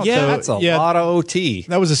right now. Yeah. So that's a lot of OT.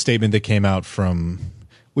 That was a statement that came out from,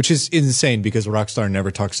 which is insane because Rockstar never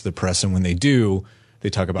talks to the press, and when they do, they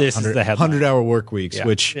talk about This is the headline. 100-hour work weeks, Yeah.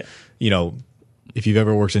 which, you know, if you've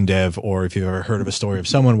ever worked in dev or if you've ever heard of a story of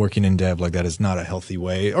someone working in dev, like that is not a healthy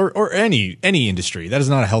way, or any industry. That is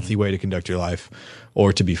not a healthy way to conduct your life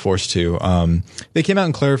or to be forced to. They came out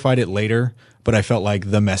and clarified it later, but I felt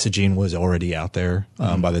like the messaging was already out there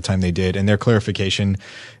by the time they did, and their clarification,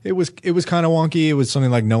 it was kind of wonky. It was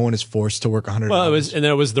something like no one is forced to work 100 Well, hours. and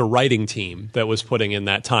then it was the writing team that was putting in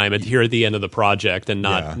that time here at the end of the project, and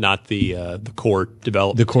not the core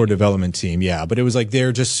development. The core development team, yeah. But it was like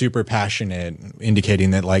they're just super passionate,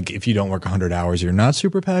 indicating that like if you don't work 100 hours, you're not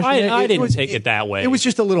super passionate. I didn't was- take it that way. It was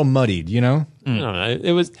just a little muddied, you know? I don't know.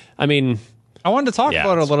 It was. I mean, I wanted to talk Yeah,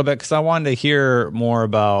 about it a it's- little bit because I wanted to hear more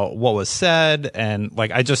about what was said. And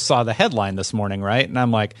like, I just saw the headline this morning, right? And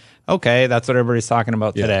I'm like, okay, that's what everybody's talking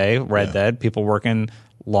about today. Red Dead, people working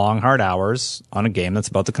long, hard hours on a game that's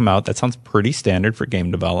about to come out. That sounds pretty standard for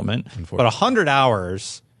game development. But 100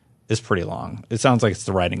 hours is pretty long. It sounds like it's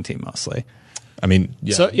the writing team mostly. I mean,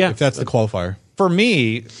 yeah, So, yeah. if that's the qualifier. For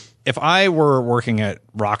me, if I were working at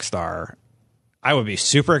Rockstar, I would be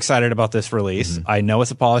super excited about this release. I know it's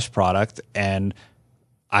a polished product, and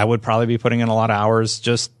I would probably be putting in a lot of hours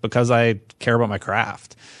just because I care about my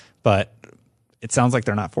craft. But it sounds like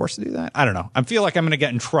they're not forced to do that. I don't know. I feel like I'm going to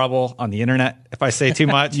get in trouble on the internet if I say too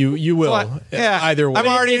much. You will. Yeah, Either way. I'm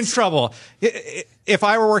already in trouble. If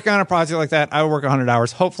I were working on a project like that, I would work 100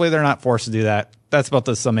 hours. Hopefully, they're not forced to do that. That's about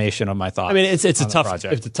the summation of my thoughts. I mean, it's a on the tough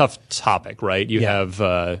project. it's a tough topic, right? You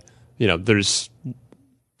have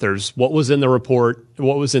there's what was in the report,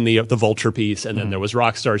 what was in the Vulture piece, and then there was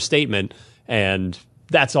Rockstar's statement, and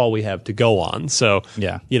that's all we have to go on. So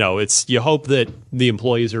Yeah. it's you hope that the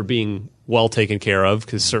employees are being well taken care of,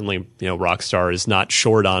 because certainly Rockstar is not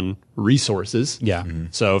short on resources. Yeah.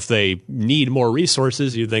 So if they need more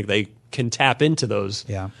resources, you think they can tap into those.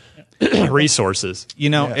 Yeah. resources. You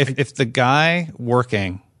know, if the guy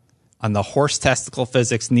working on the horse testicle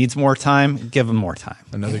physics needs more time, give him more time.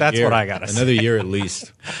 That's year, what I gotta say. Another year at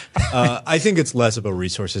least. I think it's less of a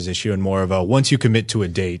resources issue and more of a once you commit to a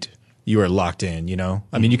date, you are locked in. You know,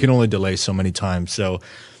 I mean, you can only delay so many times. So,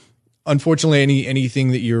 unfortunately, anything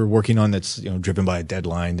that you're working on that's driven by a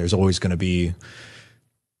deadline, there's always going to be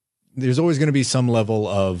some level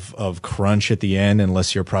of crunch at the end,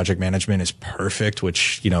 unless your project management is perfect,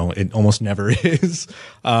 which it almost never is.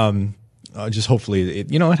 Just hopefully, it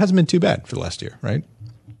hasn't been too bad for the last year, right?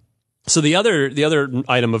 So the other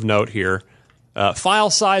item of note here, file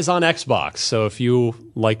size on Xbox. So if you,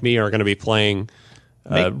 like me, are going to be playing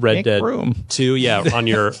Red Dead 2,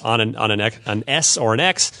 on an S or an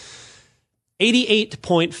X,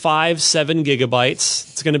 88.57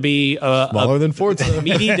 gigabytes. It's going to be smaller than Forza.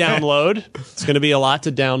 Meaty download. It's going to be a lot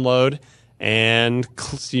to download, and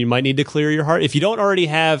you might need to clear your hard. If you don't already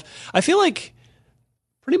have, I feel like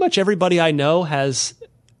pretty much everybody I know has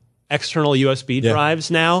external USB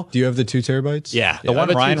drives now. Do you have the 2 terabytes? Yeah. The one I have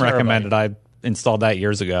a Ryan 2 terabyte. recommended, I installed that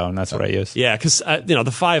years ago, and that's what I use. Yeah, because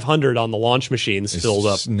the 500 on the launch machines filled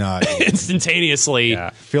up Not. instantaneously.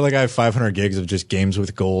 I feel like I have 500 gigs of just games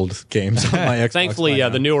with gold games on my Xbox. Thankfully, by now.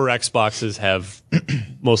 the newer Xboxes have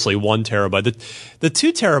mostly 1 terabyte. The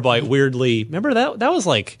 2 terabyte, weirdly, remember that was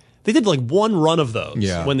like, they did like one run of those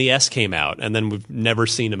when the S came out, and then we've never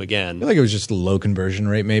seen them again. I feel like it was just a low conversion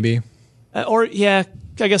rate, maybe. I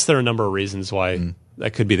guess there are a number of reasons why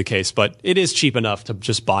that could be the case, but it is cheap enough to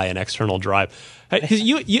just buy an external drive. Because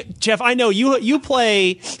you, Jeff, I know you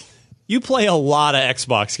play a lot of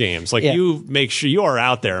Xbox games. Like you make sure you are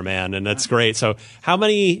out there, man, and that's great. So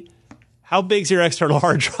how big's your external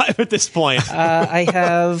hard drive at this point? I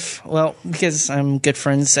have, because I'm good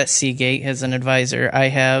friends at Seagate as an advisor, I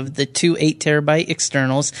have the 2 8-terabyte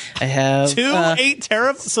externals. I have 2 8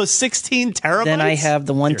 terabytes, so 16 terabytes. Then I have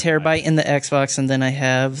the 1 terabyte in the Xbox, and then I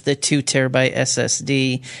have the 2 terabyte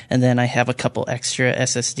SSD, and then I have a couple extra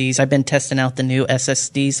SSDs. I've been testing out the new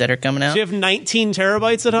SSDs that are coming out. So you have 19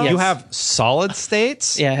 terabytes at home? Yes. You have solid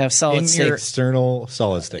states? Yeah, I have solid state. External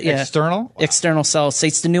solid state. Yeah. External solid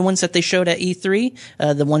states. The new ones that they showed at E3,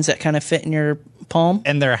 the ones that kind of fit in your palm.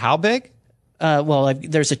 And they're how big?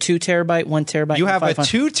 There's a 2 terabyte, 1 terabyte. You have a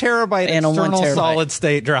 2 terabyte and a 1 external terabyte. solid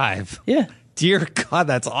state drive. Yeah. Dear God,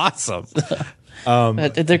 that's awesome.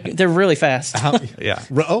 They're really fast. Yeah.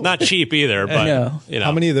 Not cheap either, but No.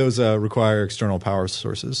 How many of those require external power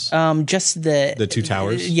sources? Just the 2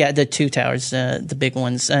 towers? Yeah, the 2 towers, the big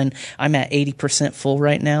ones. And I'm at 80% full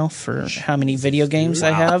right now for how many video games I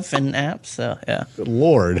have and apps. So, yeah. Good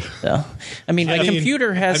Lord. So, my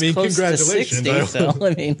computer has close to congratulations. 60.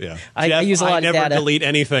 So, I Jeff, use a lot I of never data. delete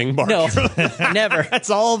anything, Mark. No, never. It's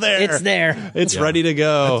all there. It's there. It's ready to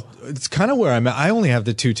go. It's kind of where I'm at. I only have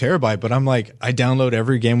the 2 terabyte, but I'm like, I download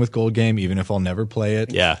every game with Gold Game, even if I'll never play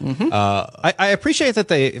it. Yeah. I appreciate that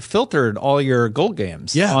they filtered all your gold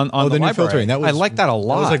games. Yeah. On the new library. filtering. I like that a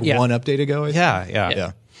lot. That was like one update ago. I think.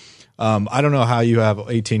 Yeah. I don't know how you have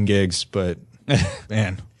 18 gigs, but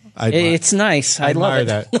man, It's nice. I love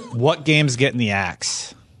admire it. that. What games get in the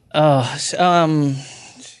axe? Or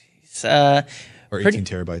 18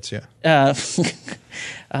 terabytes, yeah.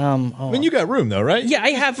 I mean, you got room though, right? Yeah,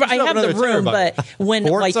 I have another the room, terabyte. but when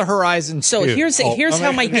Forza Horizon 2. So here's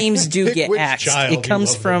how my games do get Which axed. child It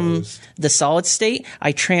comes you love the from most? the solid state.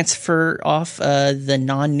 I transfer off the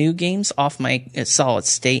non-new games off my solid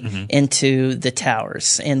state into the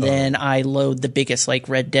towers, and then I load the biggest, like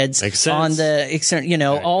Red Dead's Makes sense. on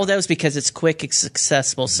the all those because it's quick, it's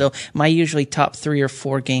accessible. So my usually top 3 or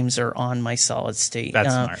 4 games are on my solid state. That's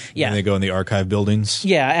smart. Yeah. And they go in the archive buildings.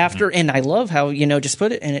 Yeah, after and I love how just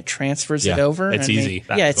put it and it transfers it Yeah, over. it's and easy.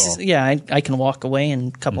 I can walk away in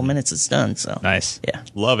a couple minutes. It's done. So Nice. Yeah.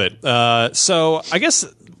 Love it. So I guess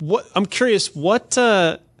I'm curious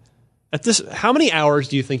at this, how many hours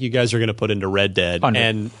do you think you guys are going to put into Red Dead?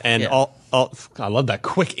 100. And Yeah. I love that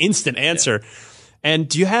quick instant answer. And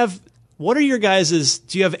do you have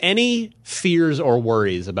any fears or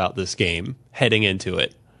worries about this game heading into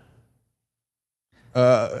it?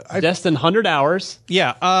 Destin, 100 hours.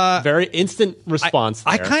 Yeah. Very instant response.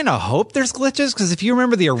 I there. kind of hope there's glitches because if you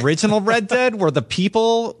remember the original Red Dead where the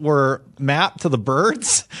people were mapped to the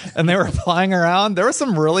birds and they were flying around, there was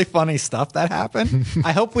some really funny stuff that happened.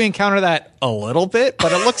 I hope we encounter that a little bit,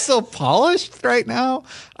 but it looks so polished right now.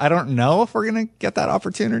 I don't know if we're going to get that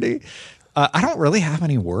opportunity. I don't really have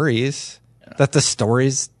any worries that the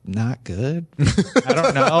story's not good. I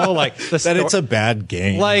don't know. Like That it's a bad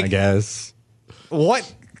game, Like- I guess.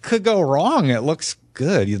 what could go wrong? It looks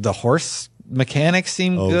good. The horse mechanics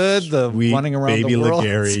seem good. The sweet running around baby the world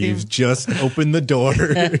Legary, seems. you've just opened the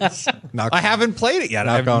doors. I haven't played it yet.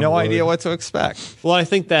 I have Knock on no wood. idea what to expect. Well, I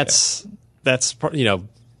think that's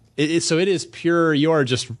so it is pure. You're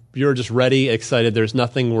just ready, excited. There's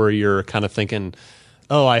nothing where you're kind of thinking,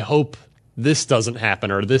 oh, I hope this doesn't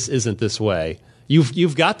happen or this isn't this way.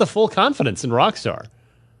 You've got the full confidence in Rockstar.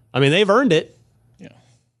 I mean, they've earned it.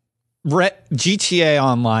 GTA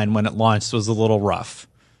Online, when it launched, was a little rough.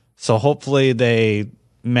 So hopefully they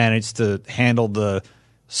managed to handle the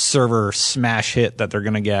server smash hit that they're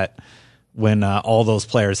going to get when all those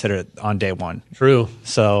players hit it on day one. True.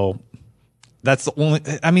 So that's the only.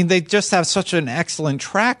 I mean, they just have such an excellent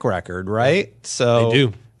track record, right? So They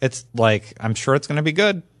do. It's like, I'm sure it's going to be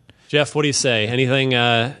good. Jeff, what do you say? Anything?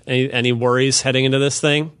 Any worries heading into this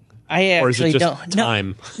thing? I Or is it actually just don't.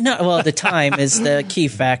 time? No, well, the time is the key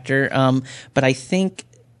factor. But I think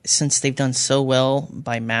since they've done so well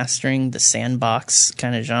by mastering the sandbox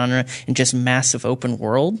kind of genre and just massive open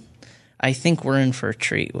world, I think we're in for a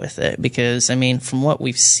treat with it. Because, I mean, from what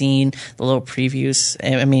we've seen, the little previews,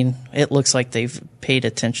 I mean, it looks like they've paid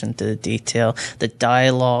attention to the detail, the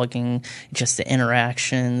dialoguing, just the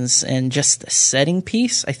interactions, and just the setting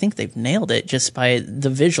piece. I think they've nailed it just by the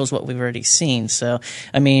visuals, what we've already seen. So,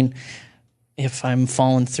 I mean, if I'm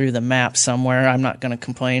falling through the map somewhere, I'm not going to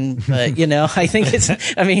complain. But I think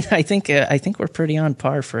I think we're pretty on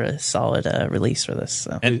par for a solid release for this.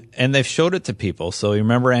 So. And they've showed it to people. So you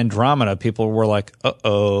remember Andromeda? People were like,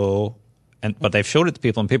 "Uh-oh," but they've showed it to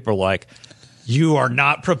people, and people are like, "You are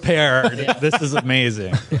not prepared. This is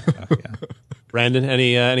amazing." Brandon,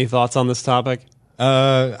 any thoughts on this topic?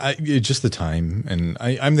 Just the time, and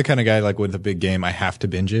I'm the kind of guy like with a big game, I have to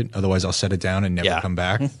binge it, otherwise I'll set it down and never come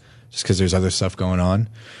back, just because there's other stuff going on.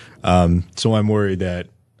 So I'm worried that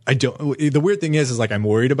I don't. The weird thing is like I'm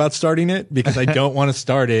worried about starting it because I don't want to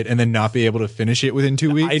start it and then not be able to finish it within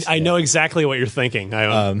 2 weeks. I know exactly what you're thinking.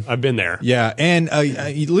 I've been there. Yeah, and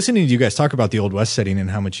listening to you guys talk about the Old West setting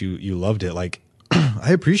and how much you loved it, like.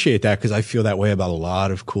 I appreciate that because I feel that way about a lot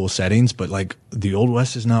of cool settings, but like the Old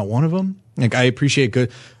West is not one of them. Like I appreciate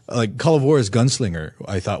good, like Call of War's Gunslinger,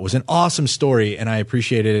 I thought was an awesome story, and I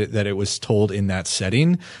appreciated it that it was told in that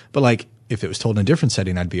setting. But like if it was told in a different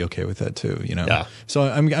setting, I'd be okay with that too. Yeah. So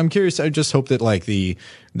I'm curious. I just hope that like the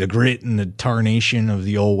grit and the tarnation of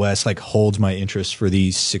the Old West like holds my interest for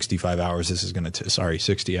these 65 hours. This is going to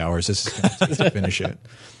 60 hours. This is going to take to finish it.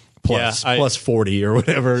 Plus 40 or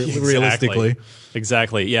whatever, realistically.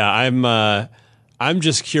 Exactly. Yeah, I'm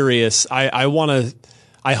just curious.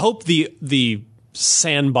 I hope the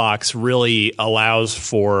sandbox really allows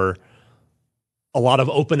for a lot of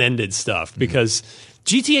open-ended stuff, because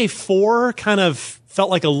GTA 4 kind of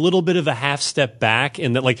felt like a little bit of a half step back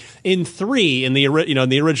in that, like in 3, in the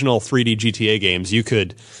original 3D GTA games, you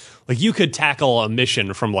could tackle a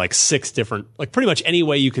mission from like 6 different, like pretty much any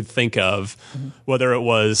way you could think of, whether it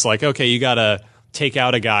was like, okay, you got to take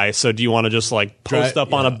out a guy. So do you want to just like post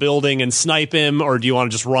up on a building and snipe him? Or do you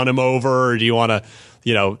want to just run him over? Or do you want to,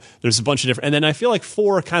 there's a bunch of different, and then I feel like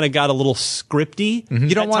 4 kind of got a little scripty.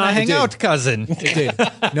 You don't want to hang out, cousin. It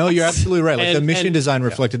did. No, you're absolutely right. Like the mission design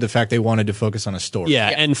reflected the fact they wanted to focus on a story. Yeah.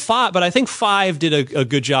 And 5, but I think 5 did a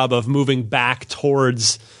good job of moving back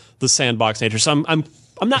towards the sandbox nature. So I'm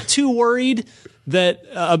not too worried that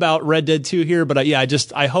about Red Dead 2 here, but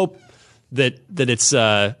I hope that it's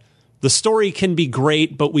the story can be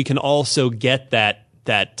great, but we can also get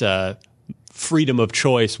that freedom of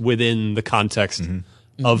choice within the context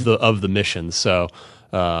of the mission. So,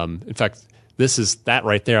 in fact, this is that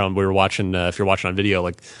right there. We were watching. If you're watching on video,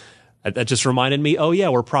 like that just reminded me. Oh yeah,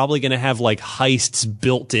 we're probably going to have like heists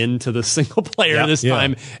built into the single player this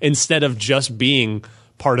time instead of just being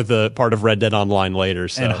part of Red Dead Online later.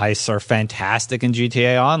 So. And heists are fantastic in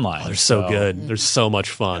GTA Online. They're so good. They're so much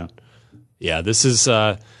fun. Yeah, this is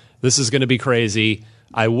going to be crazy.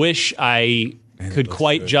 I wish I could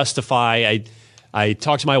quite justify. I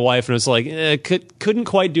talked to my wife and it was like couldn't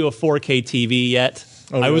quite do a 4K TV yet.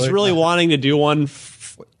 Oh, I was really wanting to do one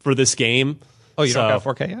for this game. Oh, you don't got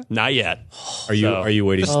 4K yet? Not yet. Are you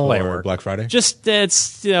waiting play for work. Black Friday? Just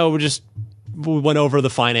we went over the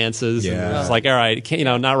finances. Yeah. And it's like, all right,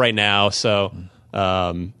 not right now. So,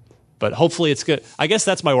 but hopefully it's good. I guess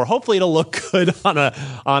that's my word. Hopefully it'll look good on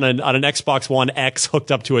an Xbox One X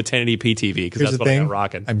hooked up to a 1080p TV, because Here's that's the what thing. I'm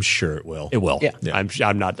rocking. I'm sure it will. It will. Yeah.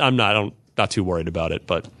 I'm not too worried about it.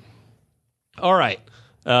 But all right,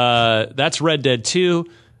 that's Red Dead 2.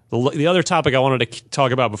 The other topic I wanted to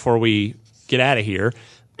talk about before we get out of here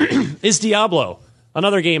is Diablo.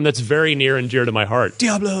 Another game that's very near and dear to my heart.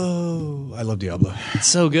 Diablo. I love Diablo. It's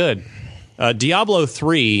so good. Diablo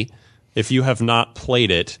 3, if you have not played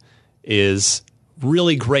it, is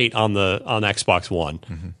really great on Xbox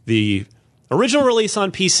One. The original release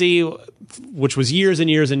on PC, which was years and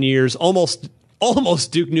years and years, almost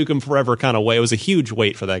Duke Nukem Forever kind of way. It was a huge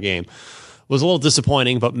wait for that game. Was a little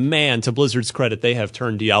disappointing, but man, to Blizzard's credit, they have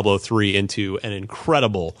turned Diablo 3 into an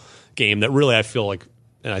incredible game that really, I feel like,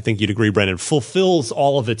 and I think you'd agree, Brendan, fulfills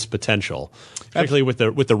all of its potential, particularly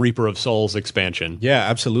with the Reaper of Souls expansion. Yeah,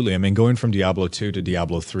 absolutely. I mean, going from Diablo 2 to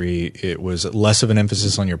Diablo 3, it was less of an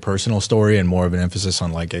emphasis on your personal story and more of an emphasis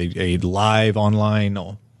on like a live online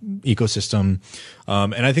ecosystem.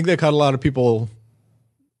 And I think that caught a lot of people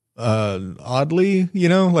oddly,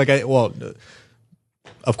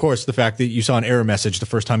 of course, the fact that you saw an error message the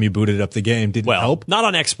first time you booted up the game didn't help. Not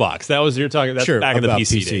on Xbox. That's back in the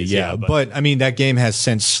PC days. Yeah, but I mean, that game has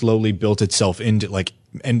since slowly built itself into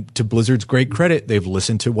and to Blizzard's great credit, they've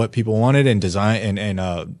listened to what people wanted and design and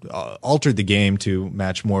altered the game to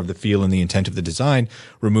match more of the feel and the intent of the design,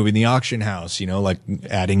 removing the auction house,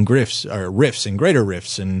 adding rifts and greater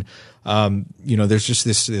rifts. And, there's just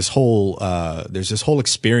this whole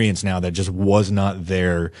experience now that just was not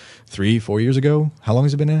there 3-4 years ago. How long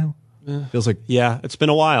has it been now? Feels like it's been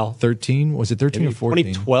a while. 13? Was it 13 or 14?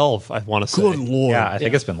 2012, I want to say. Good Lord. Yeah, I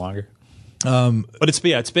think it's been longer. But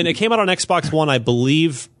it came out on Xbox One, I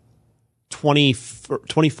believe,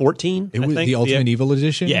 2014. It was the Ultimate Evil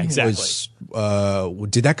Edition. Yeah, exactly.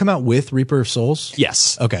 Did that come out with Reaper of Souls?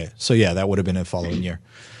 Yes. Okay, so yeah, that would have been a following year.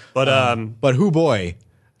 But hoo boy,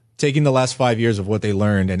 taking the last 5 years of what they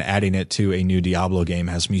learned and adding it to a new Diablo game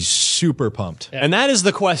has me super pumped. And that is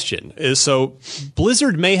the question. So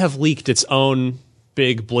Blizzard may have leaked its own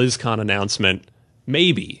big BlizzCon announcement.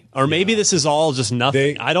 Maybe. Or maybe this is all just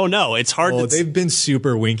nothing. I don't know. It's hard to... They've been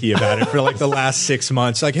super winky about it for like the last 6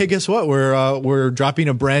 months. Like, hey, guess what? We're dropping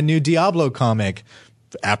a brand new Diablo comic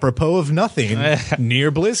apropos of nothing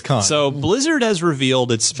near BlizzCon. So Blizzard has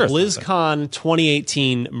revealed its BlizzCon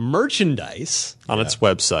 2018 merchandise on its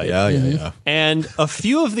website. Yeah. And a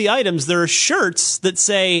few of the items, there are shirts that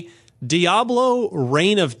say Diablo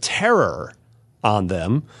Reign of Terror on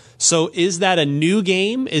them. So is that a new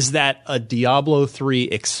game? Is that a Diablo 3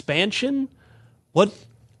 expansion? What?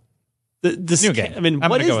 This new game. I mean, I'm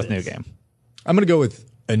what going to go is with this? new game. I'm going to go with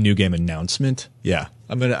a new game announcement. Yeah.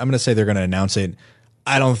 I'm going to say they're going to announce it.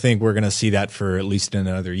 I don't think we're going to see that for at least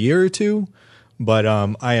another year or two. But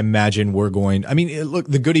I imagine we're going. I mean, look,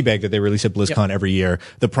 the goodie bag that they release at BlizzCon every year.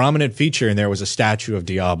 The prominent feature in there was a statue of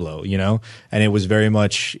Diablo, and it was very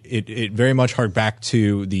much it very much harked back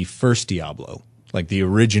to the first Diablo, like the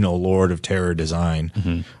original Lord of Terror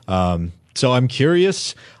design. So I'm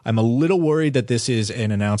curious. I'm a little worried that this is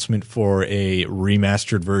an announcement for a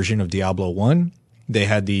remastered version of Diablo 1. They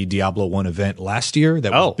had the Diablo 1 event last year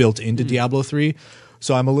that was built into Diablo 3.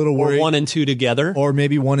 So I'm a little worried. Or 1 and 2 together. Or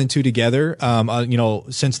maybe 1 and 2 together.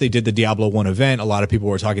 Since they did the Diablo 1 event, a lot of people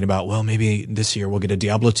were talking about, well, maybe this year we'll get a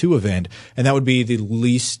Diablo 2 event. And that would be the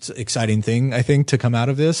least exciting thing, I think, to come out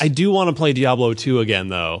of this. I do want to play Diablo 2 again,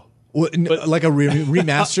 though. Like a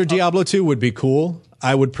remastered Diablo 2 would be cool.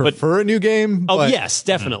 I would prefer a new game. Yes,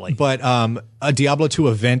 definitely. But a Diablo 2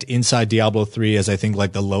 event inside Diablo 3 is, I think,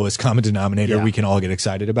 like the lowest common denominator we can all get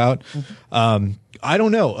excited about. I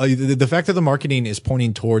don't know. The fact that the marketing is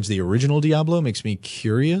pointing towards the original Diablo makes me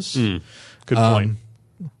curious. Good point.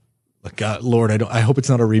 God, Lord, I hope it's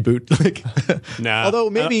not a reboot. Nah. Although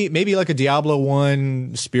maybe like a Diablo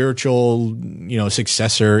 1 spiritual,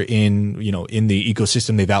 successor in the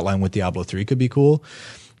ecosystem they've outlined with Diablo 3 could be cool.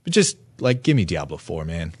 But just give me Diablo 4,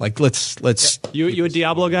 man. Let's. You a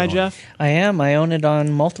Diablo guy, Jeff? I am. I own it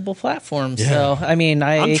on multiple platforms. So I mean,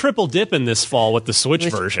 I'm triple dipping this fall with the Switch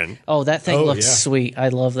version. Oh, that thing looks sweet. I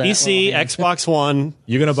love that. PC, Xbox One.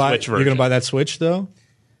 You're gonna buy. Switch version. You're gonna buy that Switch though?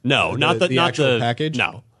 No, not the actual package.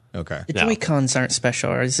 No. Okay. The Joy-Cons aren't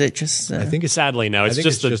special, or is it just? I think it's sadly no. It's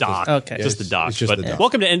just the dock. Okay, just the dock. It's just but the dock.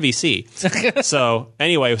 Welcome to NVC. So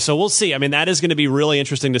anyway, we'll see. I mean, that is going to be really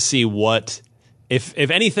interesting to see what, if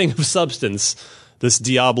anything of substance, this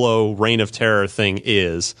Diablo Reign of Terror thing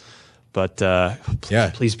is. But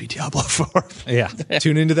please be Diablo 4. Yeah.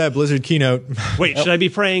 Tune into that Blizzard keynote. Wait, should I be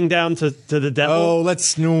praying down to the devil? Oh, I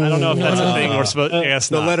don't know if that's a thing we're supposed to. Yes,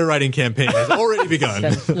 the letter writing campaign has already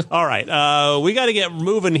begun. All right. We got to get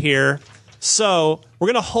moving here. So we're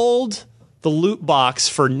going to hold the loot box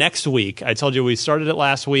for next week. I told you we started it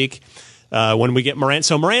last week when we get Miranda.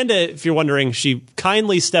 So Miranda, if you're wondering, she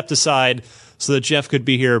kindly stepped aside so that Jeff could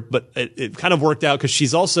be here, but it kind of worked out because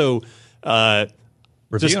she's also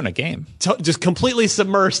reviewing a game. Just completely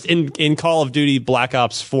submersed in Call of Duty Black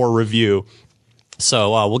Ops 4 review.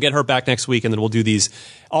 So we'll get her back next week, and then we'll do these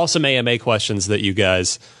awesome AMA questions that you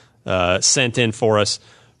guys sent in for us.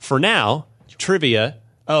 For now, trivia.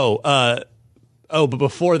 But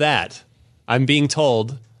before that, I'm being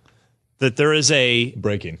told that there is a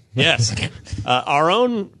Breaking. yes, our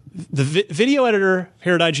own video editor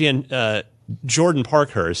here at IGN, Jordan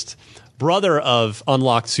Parkhurst, brother of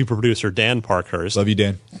Unlocked super producer Dan Parkhurst. Love you,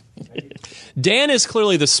 Dan. Dan is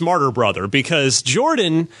clearly the smarter brother because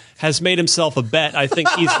Jordan has made himself a bet I think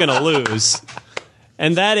he's going to lose.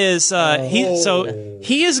 And that is,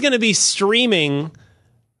 he is going to be streaming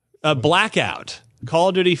Blackout, Call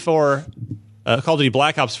of Duty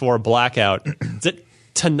Black Ops 4 Blackout. Is it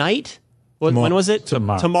tonight? When was it?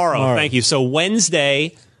 Tomorrow. Thank you. So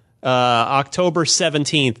Wednesday, October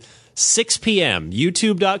 17th, 6 p.m.,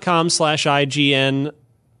 youtube.com/IGN,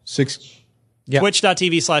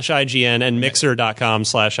 twitch.tv/IGN, and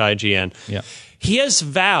mixer.com/IGN. Yeah. He has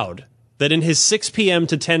vowed that in his 6 p.m.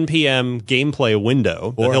 to 10 p.m. gameplay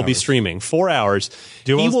window that he'll be streaming, 4 hours,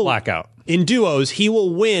 Duos Blackout. In duos, he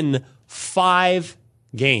will win 5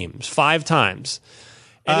 games, 5 times.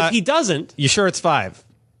 And if he doesn't... You sure it's 5,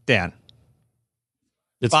 Dan?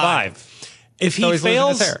 It's 5. If he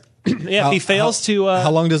fails... Yeah, if he fails to...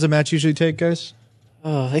 How long does a match usually take, guys?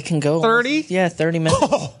 Oh, it can go 30? Yeah, 30 minutes.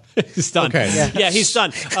 He's done. Okay. Yeah, he's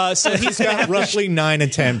done. So he's going to have Roughly 9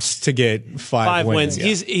 attempts to get 5 wins.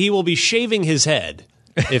 Yeah. He will be shaving his head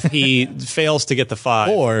if he fails to get the 5.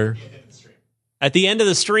 Or at the end of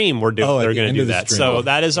the stream, they're going to do that. So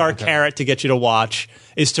that is our carrot to get you to watch,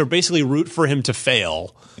 is to basically root for him to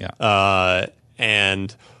fail. Yeah.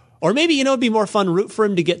 Or maybe, it'd be more fun, root for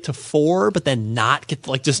him to get to 4, but then not get,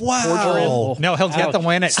 torture him. No, he'll get the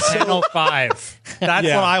win at 10:05. That's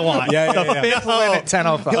what I want. Yeah. The 5th win at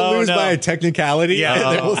 10:05. he'll lose by a technicality. Yeah. and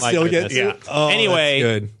then we'll my still goodness. get to. Anyway,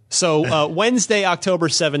 that's good. So Wednesday, October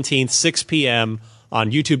 17th, 6 p.m.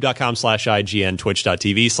 on youtube.com/IGN,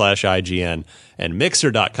 twitch.tv/IGN, and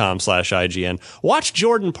mixer.com/IGN. Watch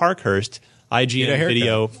Jordan Parkhurst, IGN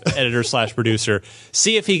video editor / producer,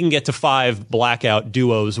 see if he can get to 5 Blackout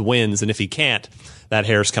duos wins, and if he can't, that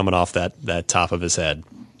hair's coming off that top of his head.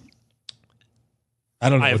 I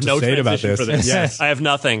don't know I have what no to say about transition this. for this. Yes. I have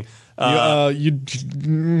nothing. No,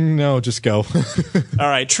 just go. All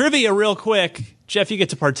right, trivia real quick. Jeff, you get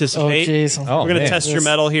to participate. Oh, jeez. We're going to test your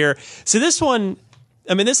metal here. So this one,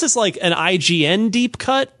 this is like an IGN deep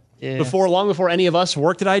cut long before any of us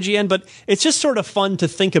worked at IGN, but it's just sort of fun to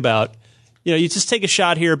think about. You just take a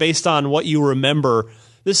shot here based on what you remember.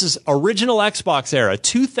 This is original Xbox era,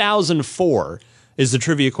 2004 is the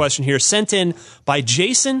trivia question here, sent in by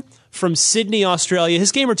Jason from Sydney, Australia.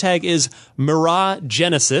 His gamer tag is Mirah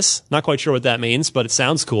Genesis. Not quite sure what that means, but it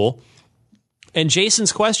sounds cool. And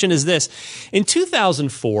Jason's question is this. In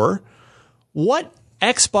 2004, what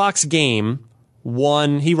Xbox game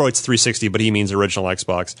won, he writes 360, but he means original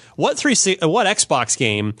Xbox. What Xbox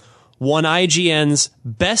game won IGN's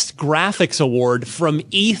Best Graphics Award from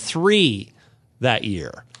E3 that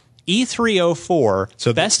year? E3 04,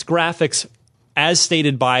 so Best Graphics as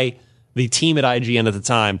stated by the team at IGN at the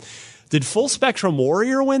time. Did Full Spectrum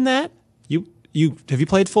Warrior win that? Have you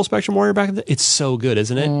played Full Spectrum Warrior back in the day? It's so good,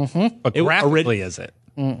 isn't it? Mm-hmm. But graphically, is it?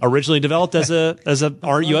 Originally developed as a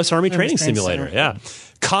U.S. Army training simulator. Yeah.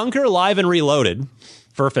 Conquer Live and Reloaded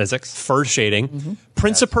for physics, for shading.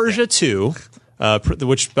 Prince of Persia 2,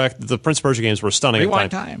 which the Prince of Persia games were stunning Rewind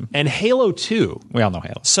at the time. time. And Halo 2. We all know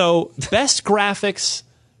Halo. So best graphics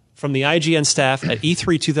from the IGN staff at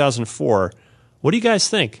E3 2004. What do you guys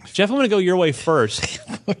think? Jeff, I'm going to go your way first.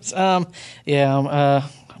 I'm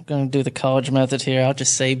going to do the college method here. I'll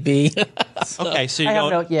just say B. Okay, so you're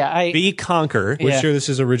going B, Conquer. We're sure this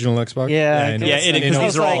is original Xbox?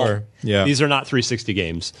 These are not 360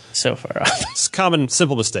 games. So far off. It's a common,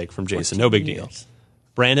 simple mistake from Jason. No big deal.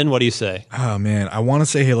 Brandon, what do you say? Oh, man. I want to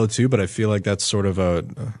say Halo 2, but I feel like that's sort of a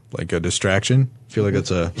distraction. I feel like that's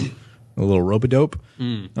a little rope-a-dope.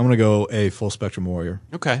 I'm going to go a Full Spectrum Warrior.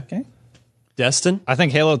 Okay. Destin? I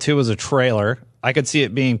think Halo 2 was a trailer. I could see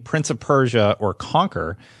it being Prince of Persia or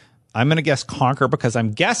Conquer. I'm going to guess Conquer because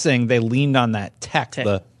I'm guessing they leaned on that tech.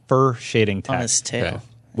 The fur shading tech. On his tail. Okay.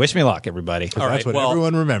 Wish me luck, everybody. That's what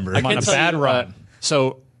everyone remembers. I'm on a bad run.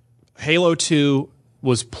 So Halo 2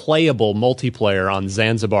 was playable multiplayer on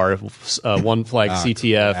Zanzibar, One Flag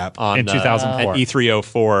CTF on in 2004. At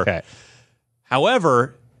E304. Okay.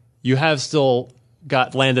 However, you have still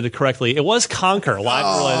landed it correctly. It was Conquer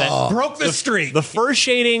live. Broke the streak. The fur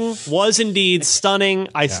shading was indeed stunning.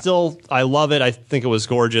 I love it. I think it was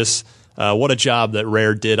gorgeous. What a job that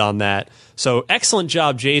Rare did on that. So excellent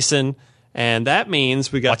job, Jason. And that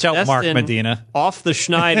means we got Watch out, Destin Mark Medina. off the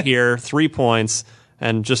schneid here, 3 points,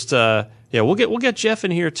 and just we'll get Jeff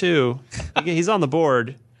in here too. He's on the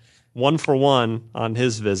board, 1 for 1 on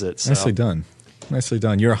his visit. So. Nicely done.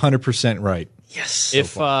 You're 100% right. Yes.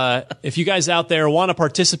 If you guys out there want to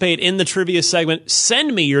participate in the trivia segment,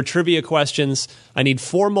 send me your trivia questions. I need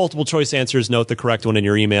 4 multiple choice answers. Note the correct one in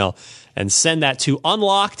your email and send that to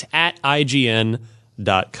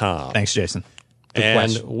unlocked@ign.com. Thanks, Jason. Good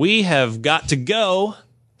And question. we have got to go.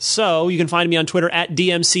 So you can find me on Twitter at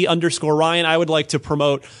DMC_Ryan. I would like to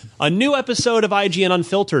promote a new episode of IGN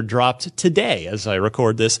Unfiltered dropped today as I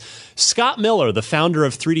record this. Scott Miller, the founder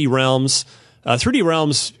of 3D Realms. 3D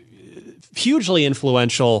Realms, hugely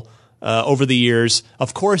influential over the years.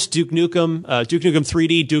 Of course, Duke Nukem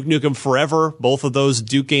 3D, Duke Nukem Forever. Both of those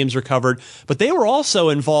Duke games are covered. But they were also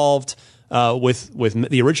involved with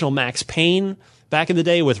the original Max Payne back in the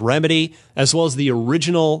day with Remedy, as well as they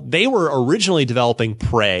were originally developing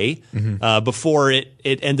Prey before it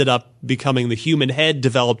ended up becoming the Human Head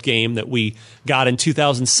developed game that we got in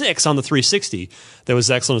 2006 on the 360. That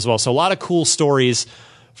was excellent as well. So a lot of cool stories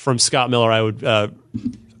from Scott Miller. I would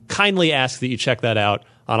kindly ask that you check that out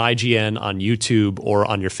on IGN, on YouTube, or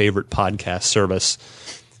on your favorite podcast service.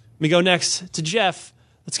 Let me go next to Jeff.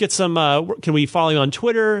 Let's get some. Can we follow you on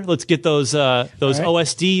Twitter? Let's get those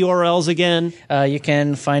OSD URLs again. You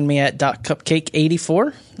can find me at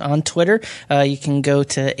 .cupcake84 on Twitter. You can go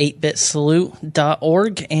to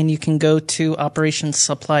 8bitsalute.org, and you can go to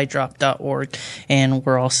operationsupply.drop.org, and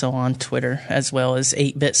we're also on Twitter as well as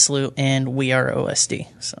 8bitsalute and We Are OSD.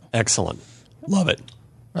 So Excellent. Love it.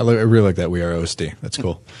 I really like that We Are OSD. That's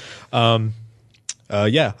cool. I'm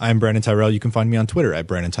Brandon Tyrell. You can find me on Twitter at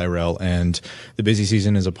Brandon Tyrell, and the busy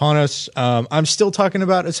season is upon us. I'm still talking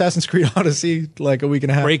about Assassin's Creed Odyssey like a week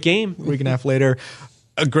and a half. Great game. A week and a half later.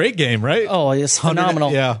 A great game, right? Oh, it's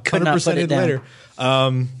phenomenal. Yeah, Could not put it down. later.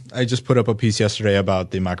 I just put up a piece yesterday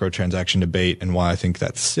about the microtransaction debate and why I think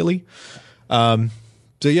that's silly. That's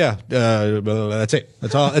it.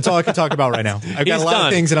 That's all I can talk about right now. I've got He's a lot done.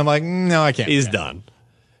 of things, and I'm like, no, I can't. He's done.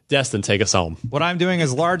 Destin, take us home. What I'm doing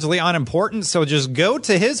is largely unimportant, so just go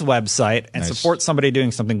to his website and Nice. support somebody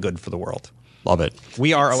doing something good for the world. Love it.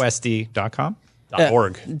 WeAreOSD.com.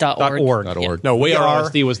 .org. .org. No, We Are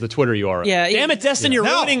OSD was the Twitter URL. Yeah, Damn it, Destin, you're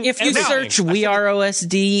ruining If you everything. search We Are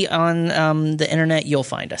OSD on the internet, you'll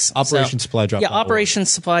find us. OperationSupplyDrop.org. Yeah,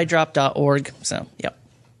 OperationSupplyDrop.org. So, yep.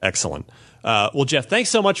 Excellent. Well, Jeff, thanks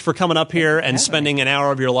so much for coming up here and spending an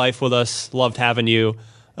hour of your life with us. Loved having you.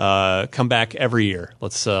 Come back every year.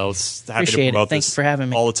 Let's happy Appreciate to it. promote Thanks this for having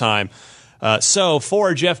me. all the time. So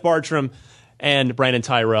for Jeff Bartram and Brandon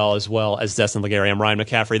Tyrell, as well as Destin Legary, I'm Ryan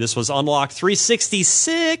McCaffrey. This was Unlocked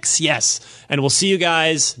 366. Yes. And we'll see you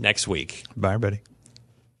guys next week. Bye, everybody.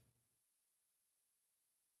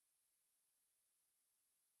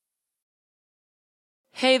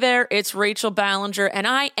 Hey there, it's Rachel Ballinger, and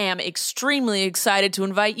I am extremely excited to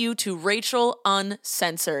invite you to Rachel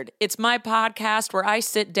Uncensored. It's my podcast where I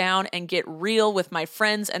sit down and get real with my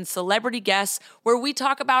friends and celebrity guests, where we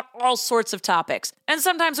talk about all sorts of topics. And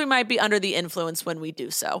sometimes we might be under the influence when we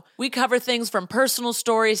do so. We cover things from personal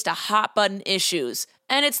stories to hot button issues.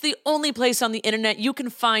 And it's the only place on the internet you can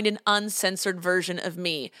find an uncensored version of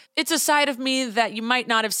me. It's a side of me that you might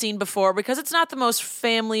not have seen before because it's not the most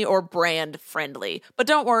family or brand friendly. But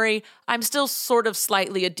don't worry, I'm still sort of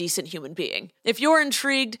slightly a decent human being. If you're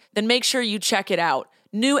intrigued, then make sure you check it out.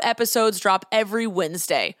 New episodes drop every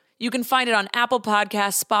Wednesday. You can find it on Apple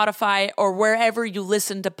Podcasts, Spotify, or wherever you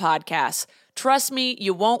listen to podcasts. Trust me,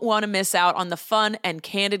 you won't want to miss out on the fun and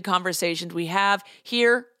candid conversations we have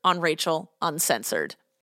here on Rachel Uncensored.